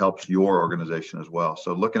that helps your organization as well.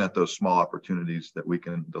 So looking at those small opportunities that we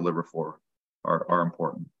can deliver for are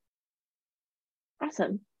important.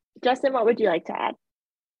 Awesome. Justin, what would you like to add?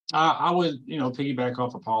 I would, piggyback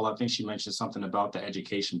off of Paula. I think she mentioned something about the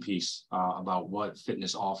education piece, about what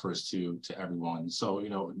fitness offers to everyone. So,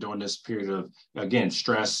 during this period of, again,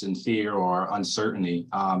 stress and fear or uncertainty,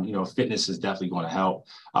 fitness is definitely going to help.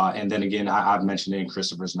 And then again, I've mentioned it, and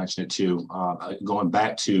Christopher's mentioned it too, going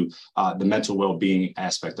back to the mental well-being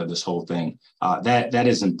aspect of this whole thing. That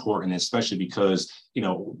is important, especially because,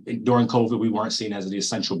 during COVID, we weren't seen as the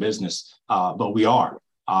essential business, but we are.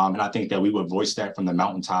 And I think that we would voice that from the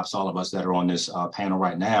mountaintops, all of us that are on this panel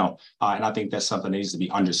right now. And I think that's something that needs to be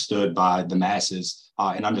understood by the masses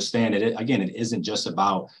and understand that, it isn't just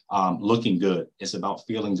about looking good. It's about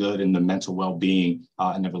feeling good and the mental well-being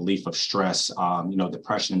and the relief of stress,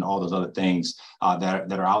 depression and all those other things that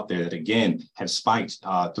are out there that, again, have spiked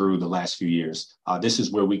through the last few years. This is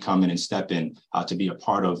where we come in and step in to be a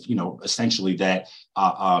part of, essentially that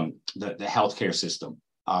the healthcare system.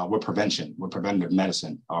 We're preventative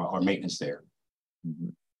medicine or maintenance there. Mm-hmm.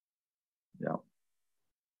 Yeah.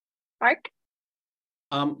 Mark?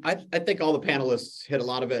 I think all the panelists hit a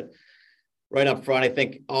lot of it right up front. I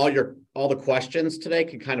think all the questions today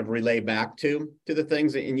can kind of relay back to the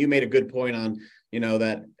things, and you made a good point on,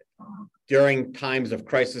 that during times of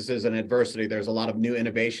crises and adversity, there's a lot of new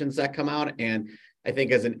innovations that come out. And I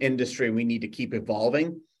think as an industry, we need to keep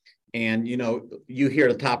evolving. And, you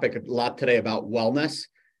hear the topic a lot today about wellness,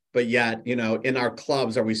 but yet, in our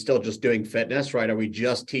clubs, are we still just doing fitness, right? Are we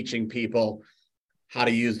just teaching people how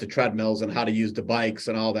to use the treadmills and how to use the bikes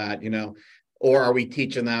and all that, or are we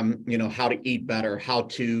teaching them, how to eat better, how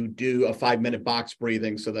to do a 5-minute box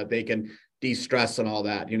breathing so that they can de-stress and all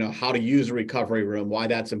that, how to use a recovery room, why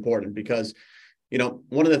that's important. Because,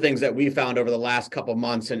 one of the things that we found over the last couple of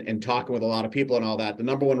months and talking with a lot of people and all that, the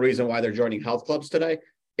number one reason why they're joining health clubs today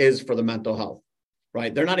is for the mental health,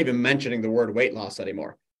 right? They're not even mentioning the word weight loss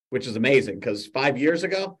anymore, which is amazing because 5 years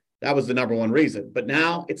ago, that was the number one reason. But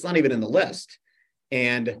now it's not even in the list.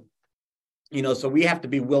 And, so we have to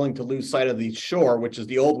be willing to lose sight of the shore, which is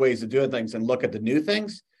the old ways of doing things, and look at the new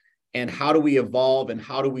things. And how do we evolve and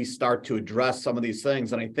how do we start to address some of these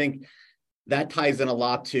things? And I think that ties in a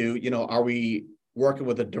lot to, are we working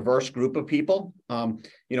with a diverse group of people? At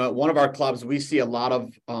one of our clubs, we see a lot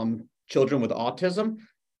of children with autism.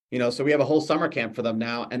 So we have a whole summer camp for them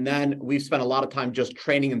now. And then we've spent a lot of time just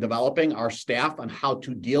training and developing our staff on how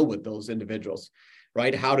to deal with those individuals,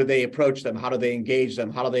 right? How do they approach them? How do they engage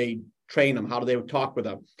them? How do they train them? How do they talk with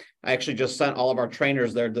them? I actually just sent all of our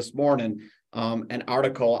trainers there this morning an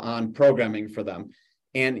article on programming for them.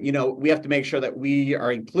 And, we have to make sure that we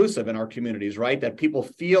are inclusive in our communities, right? That people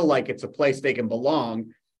feel like it's a place they can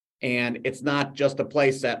belong. And it's not just a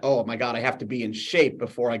place that, oh my God, I have to be in shape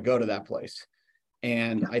before I go to that place.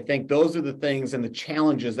 And I think those are the things and the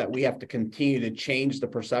challenges that we have to continue to change the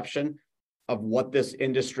perception of what this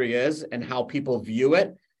industry is and how people view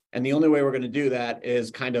it. And the only way we're going to do that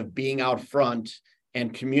is kind of being out front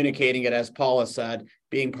and communicating it, as Paula said,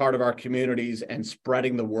 being part of our communities and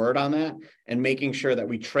spreading the word on that and making sure that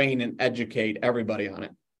we train and educate everybody on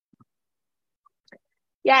it.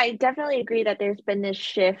 Yeah, I definitely agree that there's been this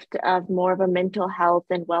shift of more of a mental health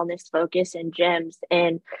and wellness focus in gyms.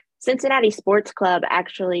 And Cincinnati Sports Club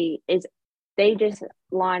actually they just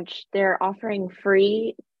launched, they're offering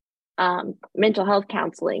free mental health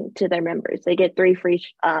counseling to their members. They get 3 free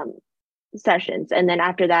sessions. And then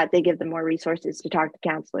after that, they give them more resources to talk to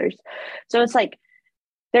counselors. So it's like,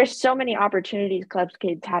 there's so many opportunities clubs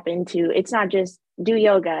could tap into. It's not just do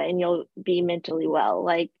yoga and you'll be mentally well.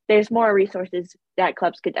 Like there's more resources that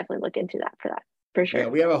clubs could definitely look into that for sure. Yeah,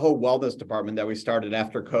 we have a whole wellness department that we started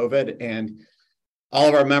after COVID, and all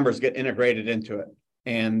of our members get integrated into it.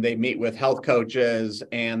 And they meet with health coaches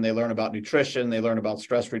and they learn about nutrition. They learn about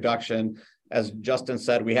stress reduction. As Justin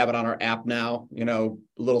said, we have it on our app now,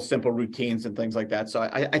 little simple routines and things like that. So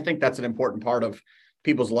I think that's an important part of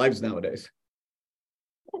people's lives nowadays.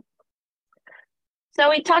 So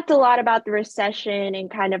we talked a lot about the recession and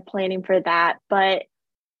kind of planning for that, but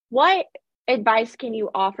what advice can you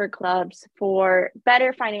offer clubs for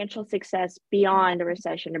better financial success beyond a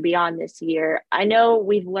recession or beyond this year? I know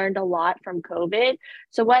we've learned a lot from COVID.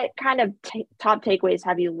 So what kind of top takeaways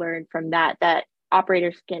have you learned from that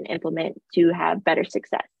operators can implement to have better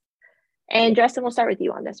success? And Justin, we'll start with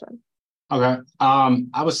you on this one. Okay.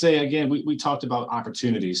 I would say, again, we talked about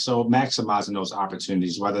opportunities. So maximizing those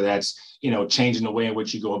opportunities, whether that's, changing the way in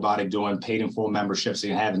which you go about it, doing paid in full memberships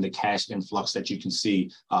and having the cash influx that you can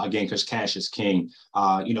see, again, because cash is king,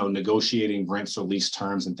 negotiating rents or lease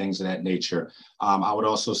terms and things of that nature. I would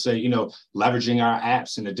also say, leveraging our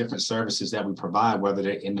apps and the different services that we provide, whether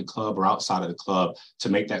they're in the club or outside of the club, to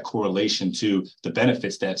make that correlation to the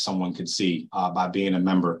benefits that someone could see by being a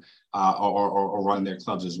member. Or running their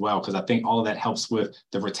clubs as well, because I think all of that helps with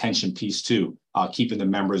the retention piece too, keeping the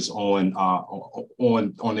members on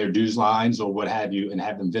their dues lines or what have you, and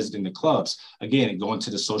have them visiting the clubs. Again, going to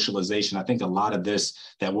the socialization. I think a lot of this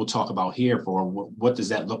that we'll talk about here for what does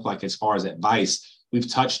that look like as far as advice, we've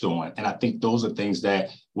touched on. And I think those are things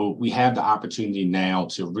that we have the opportunity now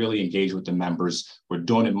to really engage with the members. We're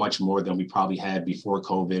doing it much more than we probably had before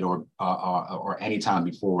COVID or any time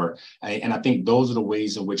before. And I think those are the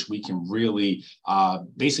ways in which we can really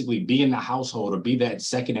basically be in the household or be that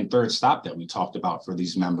second and third stop that we talked about for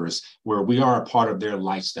these members, where we are a part of their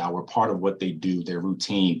lifestyle. We're part of what they do, their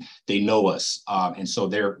routine. They know us. And so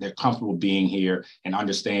they're comfortable being here and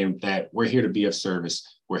understand that we're here to be of service.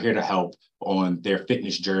 We're here to help on their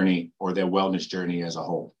fitness journey or their wellness journey as a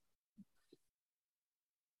whole.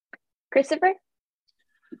 Christopher?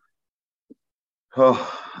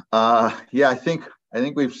 Yeah, I think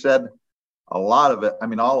we've said a lot of it.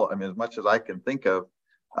 As much as I can think of.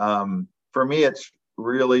 For me, it's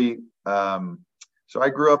really, so I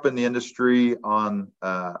grew up in the industry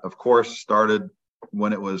of course, started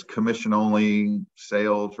when it was commission only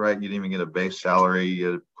sales, right? You didn't even get a base salary.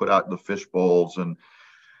 You put out the fish bowls and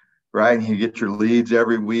you get your leads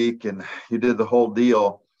every week and you did the whole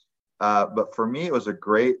deal. But for me, it was a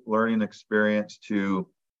great learning experience to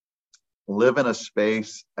live in a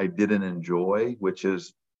space I didn't enjoy, which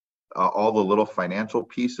is all the little financial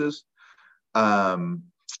pieces. We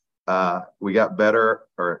got better,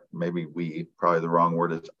 or maybe probably the wrong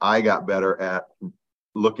word is I got better at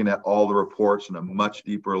looking at all the reports in a much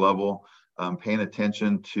deeper level, paying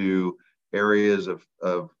attention to areas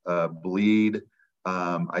of bleed.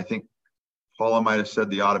 I think Paula might have said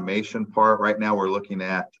the automation part. Right now we're looking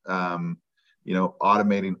at,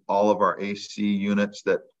 automating all of our AC units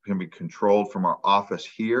that can be controlled from our office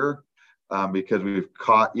here, because we've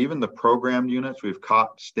caught even the programmed units we've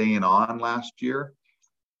caught staying on last year.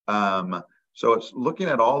 So it's looking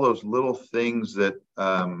at all those little things that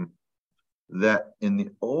that in the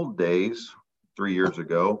old days, 3 years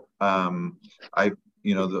ago, the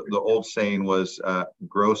old saying was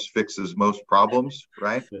gross fixes most problems,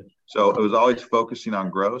 right? So it was always focusing on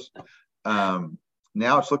gross.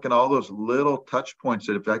 Now it's looking at all those little touch points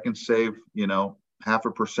that if I can save,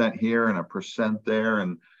 0.5% here and 1% there,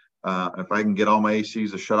 and if I can get all my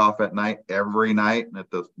ACs to shut off at night every night, and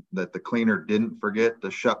that the cleaner didn't forget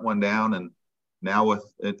to shut one down. And now with,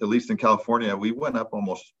 at least in California, we went up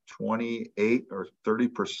almost 28 or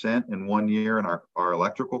 30% in 1 year in our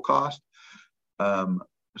electrical cost.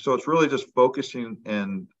 So it's really just focusing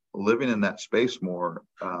and living in that space more,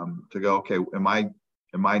 to go, okay,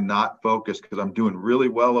 am I not focused because I'm doing really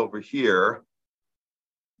well over here?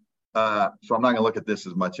 So I'm not going to look at this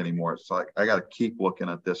as much anymore. It's like I got to keep looking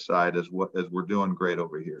at this side as we're doing great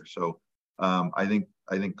over here. So I think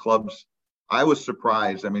clubs. I was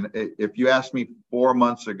surprised. I mean, if you asked me 4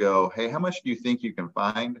 months ago, hey, how much do you think you can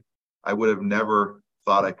find? I would have never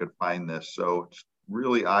thought I could find this. So it's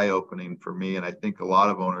really eye-opening for me, and I think a lot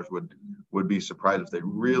of owners would be surprised if they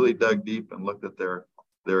really dug deep and looked at their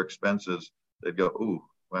expenses. They'd go, "Ooh,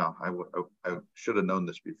 wow, I should have known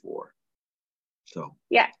this before." So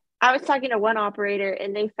yeah. I was talking to one operator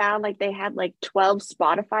and they found like they had like 12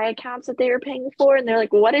 Spotify accounts that they were paying for. And they're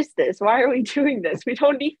like, what is this? Why are we doing this? We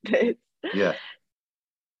don't need this. Yeah.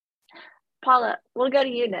 Paula, we'll go to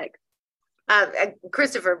you next.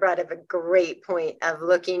 Christopher brought up a great point of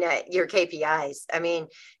looking at your KPIs. I mean,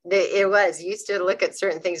 you used to look at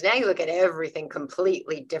certain things. Now you look at everything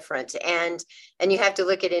completely different, and you have to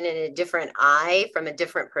look at it in a different eye from a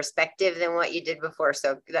different perspective than what you did before.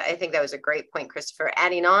 So I think that was a great point, Christopher.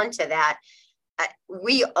 Adding on to that,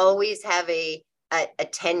 we always have a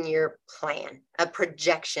 10-year plan, a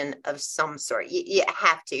projection of some sort. You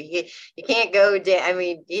have to. You can't go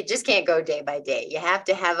you just can't go day by day. You have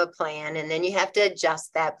to have a plan, and then you have to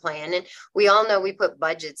adjust that plan. And we all know we put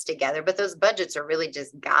budgets together, but those budgets are really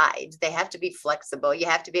just guides. They have to be flexible. You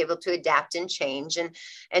have to be able to adapt and change.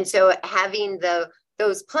 And so having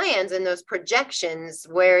those plans and those projections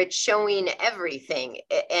where it's showing everything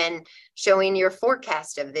and showing your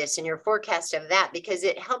forecast of this and your forecast of that, because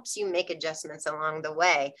it helps you make adjustments along the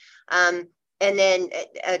way. And then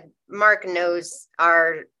Mark knows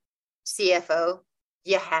our CFO.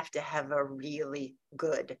 You have to have a really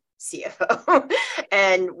good CFO.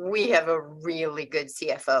 And we have a really good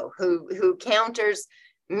CFO who counters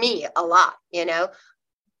me a lot,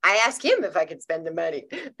 I asked him if I could spend the money,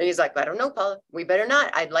 and he's like, I don't know, Paula, we better not.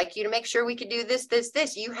 I'd like you to make sure we could do this, this,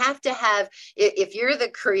 this. You have to have, if you're the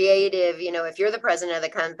creative, if you're the president of the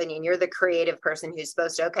company and you're the creative person who's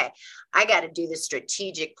supposed to, okay, I got to do the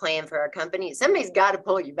strategic plan for our company. Somebody's got to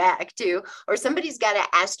pull you back too, or somebody's got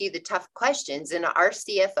to ask you the tough questions. And our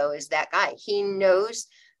CFO is that guy. He knows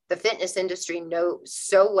the fitness industry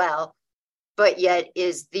so well, but yet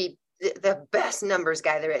is the best numbers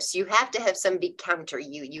guy there is. So you have to have somebody counter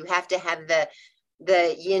you. You have to have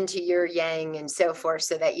the yin to your yang and so forth,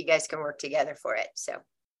 so that you guys can work together for it. So,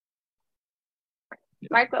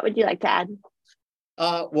 Mark, what would you like to add?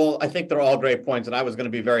 Well, I think they're all great points, and I was going to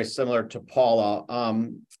be very similar to Paula.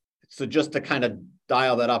 So just to kind of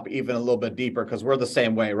dial that up even a little bit deeper, because we're the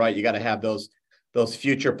same way, right? You got to have those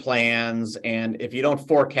future plans, and if you don't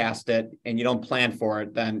forecast it and you don't plan for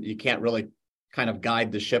it, then you can't really kind of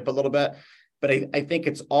guide the ship a little bit. But I think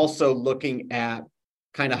it's also looking at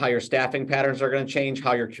kind of how your staffing patterns are going to change,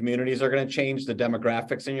 how your communities are going to change, the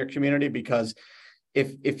demographics in your community. Because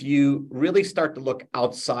if you really start to look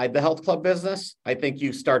outside the health club business, I think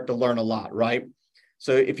you start to learn a lot, right?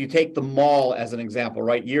 So if you take the mall as an example,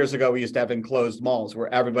 right? Years ago, we used to have enclosed malls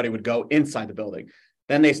where everybody would go inside the building.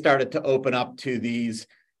 Then they started to open up to these,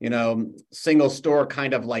 single store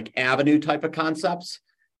kind of like avenue type of concepts.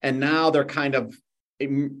 And now they're kind of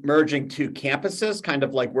merging to campuses, kind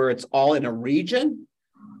of like where it's all in a region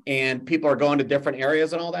and people are going to different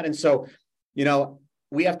areas and all that. And so,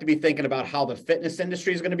 we have to be thinking about how the fitness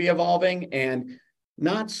industry is going to be evolving. And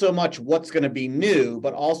not so much what's going to be new,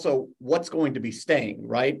 but also what's going to be staying,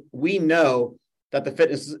 right? We know that the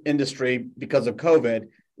fitness industry, because of COVID,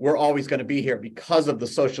 we're always going to be here because of the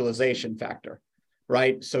socialization factor,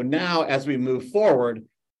 right? So now as we move forward,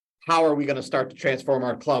 how are we going to start to transform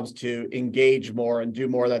our clubs to engage more and do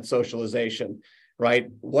more of that socialization, right?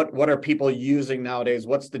 What are people using nowadays?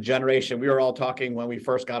 What's the generation? We were all talking when we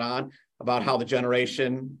first got on about how the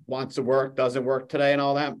generation wants to work, doesn't work today and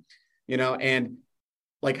all that, and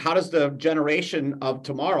like, how does the generation of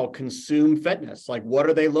tomorrow consume fitness? Like, what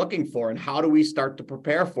are they looking for? And how do we start to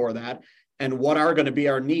prepare for that? And what are going to be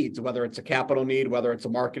our needs, whether it's a capital need, whether it's a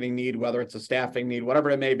marketing need, whether it's a staffing need,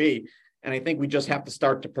 whatever it may be. And I think we just have to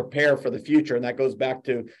start to prepare for the future. And that goes back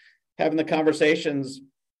to having the conversations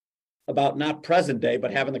about not present day,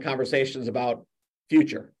 but having the conversations about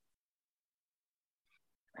future.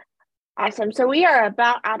 Awesome. So we are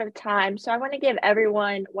about out of time. So I want to give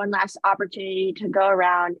everyone one last opportunity to go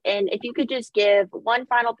around. And if you could just give one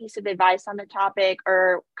final piece of advice on the topic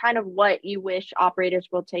or kind of what you wish operators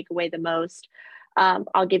will take away the most,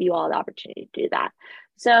 I'll give you all the opportunity to do that.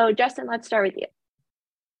 So Justin, let's start with you.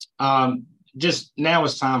 Just now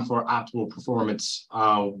it's time for optimal performance.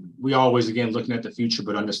 We always, again, looking at the future,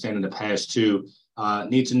 but understanding the past too.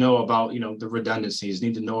 Need to know about, the redundancies,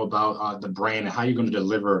 need to know about the brand and how you're going to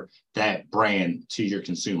deliver that brand to your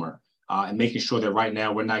consumer, and making sure that right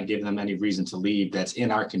now we're not giving them any reason to leave that's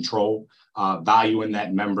in our control, valuing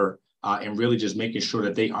that member, and really just making sure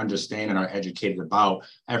that they understand and are educated about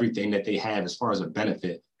everything that they have as far as a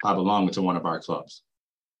benefit by belonging to one of our clubs.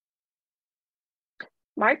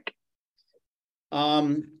 Mark?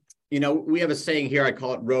 We have a saying here, I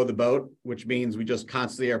call it row the boat, which means we just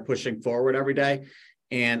constantly are pushing forward every day.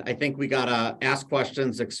 And I think we got to ask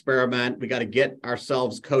questions, experiment. We got to get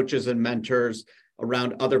ourselves coaches and mentors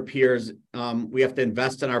around other peers. We have to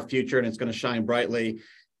invest in our future and it's going to shine brightly.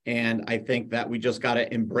 And I think that we just got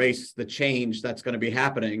to embrace the change that's going to be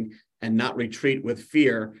happening and not retreat with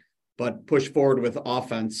fear, but push forward with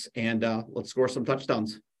offense and let's score some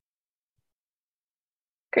touchdowns.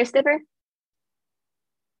 Christopher?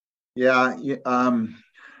 Yeah,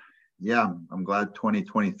 I'm glad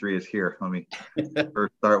 2023 is here. Let me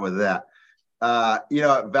first start with that. At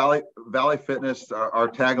Valley Fitness, our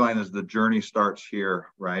tagline is the journey starts here,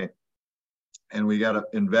 right? And we got to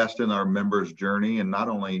invest in our members' journey, and not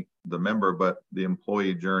only the member, but the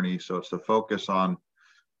employee journey. So it's to focus on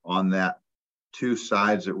that two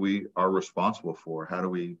sides that we are responsible for. How do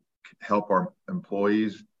we help our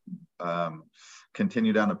employees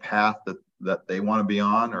continue down a path that they want to be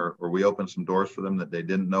on, or we open some doors for them that they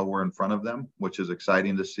didn't know were in front of them, which is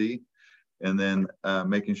exciting to see. And then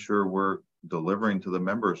making sure we're delivering to the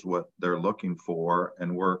members what they're looking for,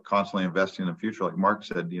 and we're constantly investing in the future. Like Mark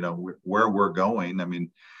said, where we're going. I mean,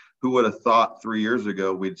 who would have thought 3 years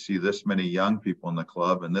ago we'd see this many young people in the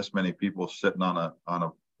club and this many people sitting on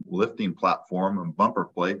a lifting platform and bumper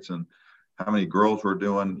plates, and how many girls were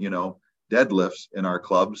doing, deadlifts in our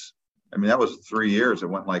clubs. I mean, that was 3 years. It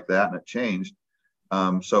went like that and it changed.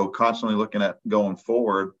 So constantly looking at going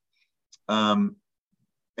forward. And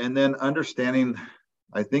then understanding,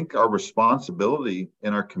 I think, our responsibility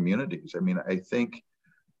in our communities. I mean, I think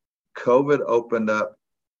COVID opened up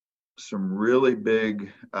some really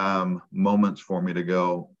big moments for me to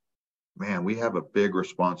go, man, we have a big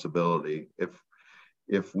responsibility.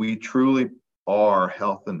 If we truly are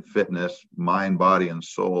health and fitness, mind, body, and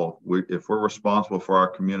soul, if we're responsible for our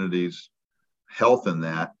community's health in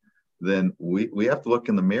that, then we have to look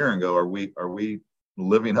in the mirror and go, are we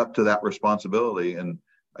living up to that responsibility? And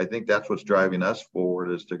I think that's what's driving us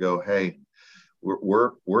forward, is to go, hey,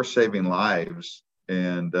 we're saving lives,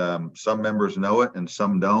 and some members know it and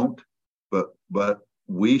some don't, but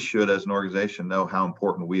we should, as an organization, know how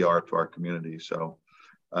important we are to our community. So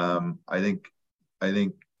I think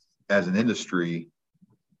as an industry,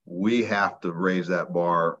 we have to raise that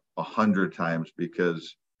bar 100 times,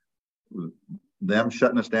 because them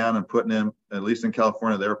shutting us down and putting in, at least in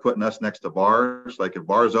California, they're putting us next to bars. Like, if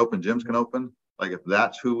bars open, gyms can open. Like, if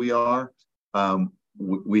that's who we are,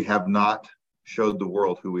 we have not showed the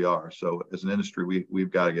world who we are. So as an industry,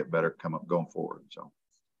 we've got to get better going forward. So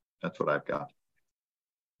that's what I've got.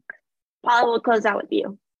 Paula, we'll close out with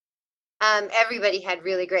you. Everybody had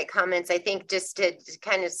really great comments. I think just to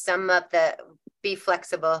kind of sum up be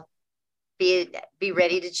flexible, be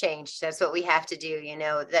ready to change. That's what we have to do.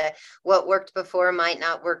 What worked before might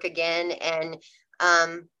not work again. And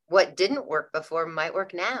what didn't work before might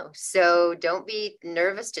work now. So don't be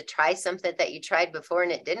nervous to try something that you tried before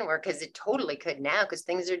and it didn't work, because it totally could now, because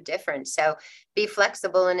things are different. So be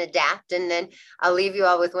flexible and adapt. And then I'll leave you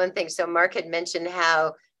all with one thing. So Mark had mentioned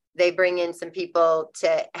how they bring in some people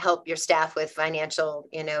to help your staff with financial,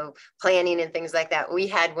 planning and things like that. We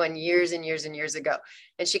had one years and years and years ago.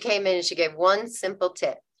 And she came in and she gave one simple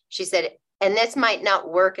tip. She said, and this might not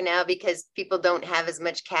work now because people don't have as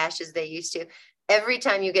much cash as they used to. Every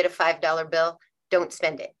time you get a $5 bill, don't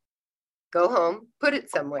spend it. Go home, put it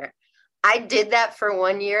somewhere. I did that for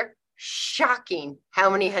 1 year. Shocking how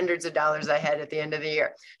many hundreds of dollars I had at the end of the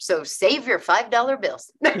year. So save your $5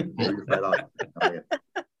 bills.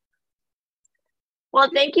 Well,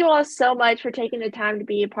 thank you all so much for taking the time to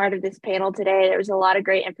be a part of this panel today. There was a lot of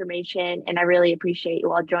great information, and I really appreciate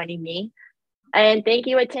you all joining me. And thank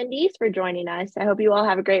you, attendees, for joining us. I hope you all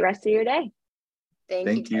have a great rest of your day.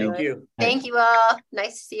 Thank you. Thank you. Thank you all.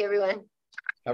 Nice to see everyone.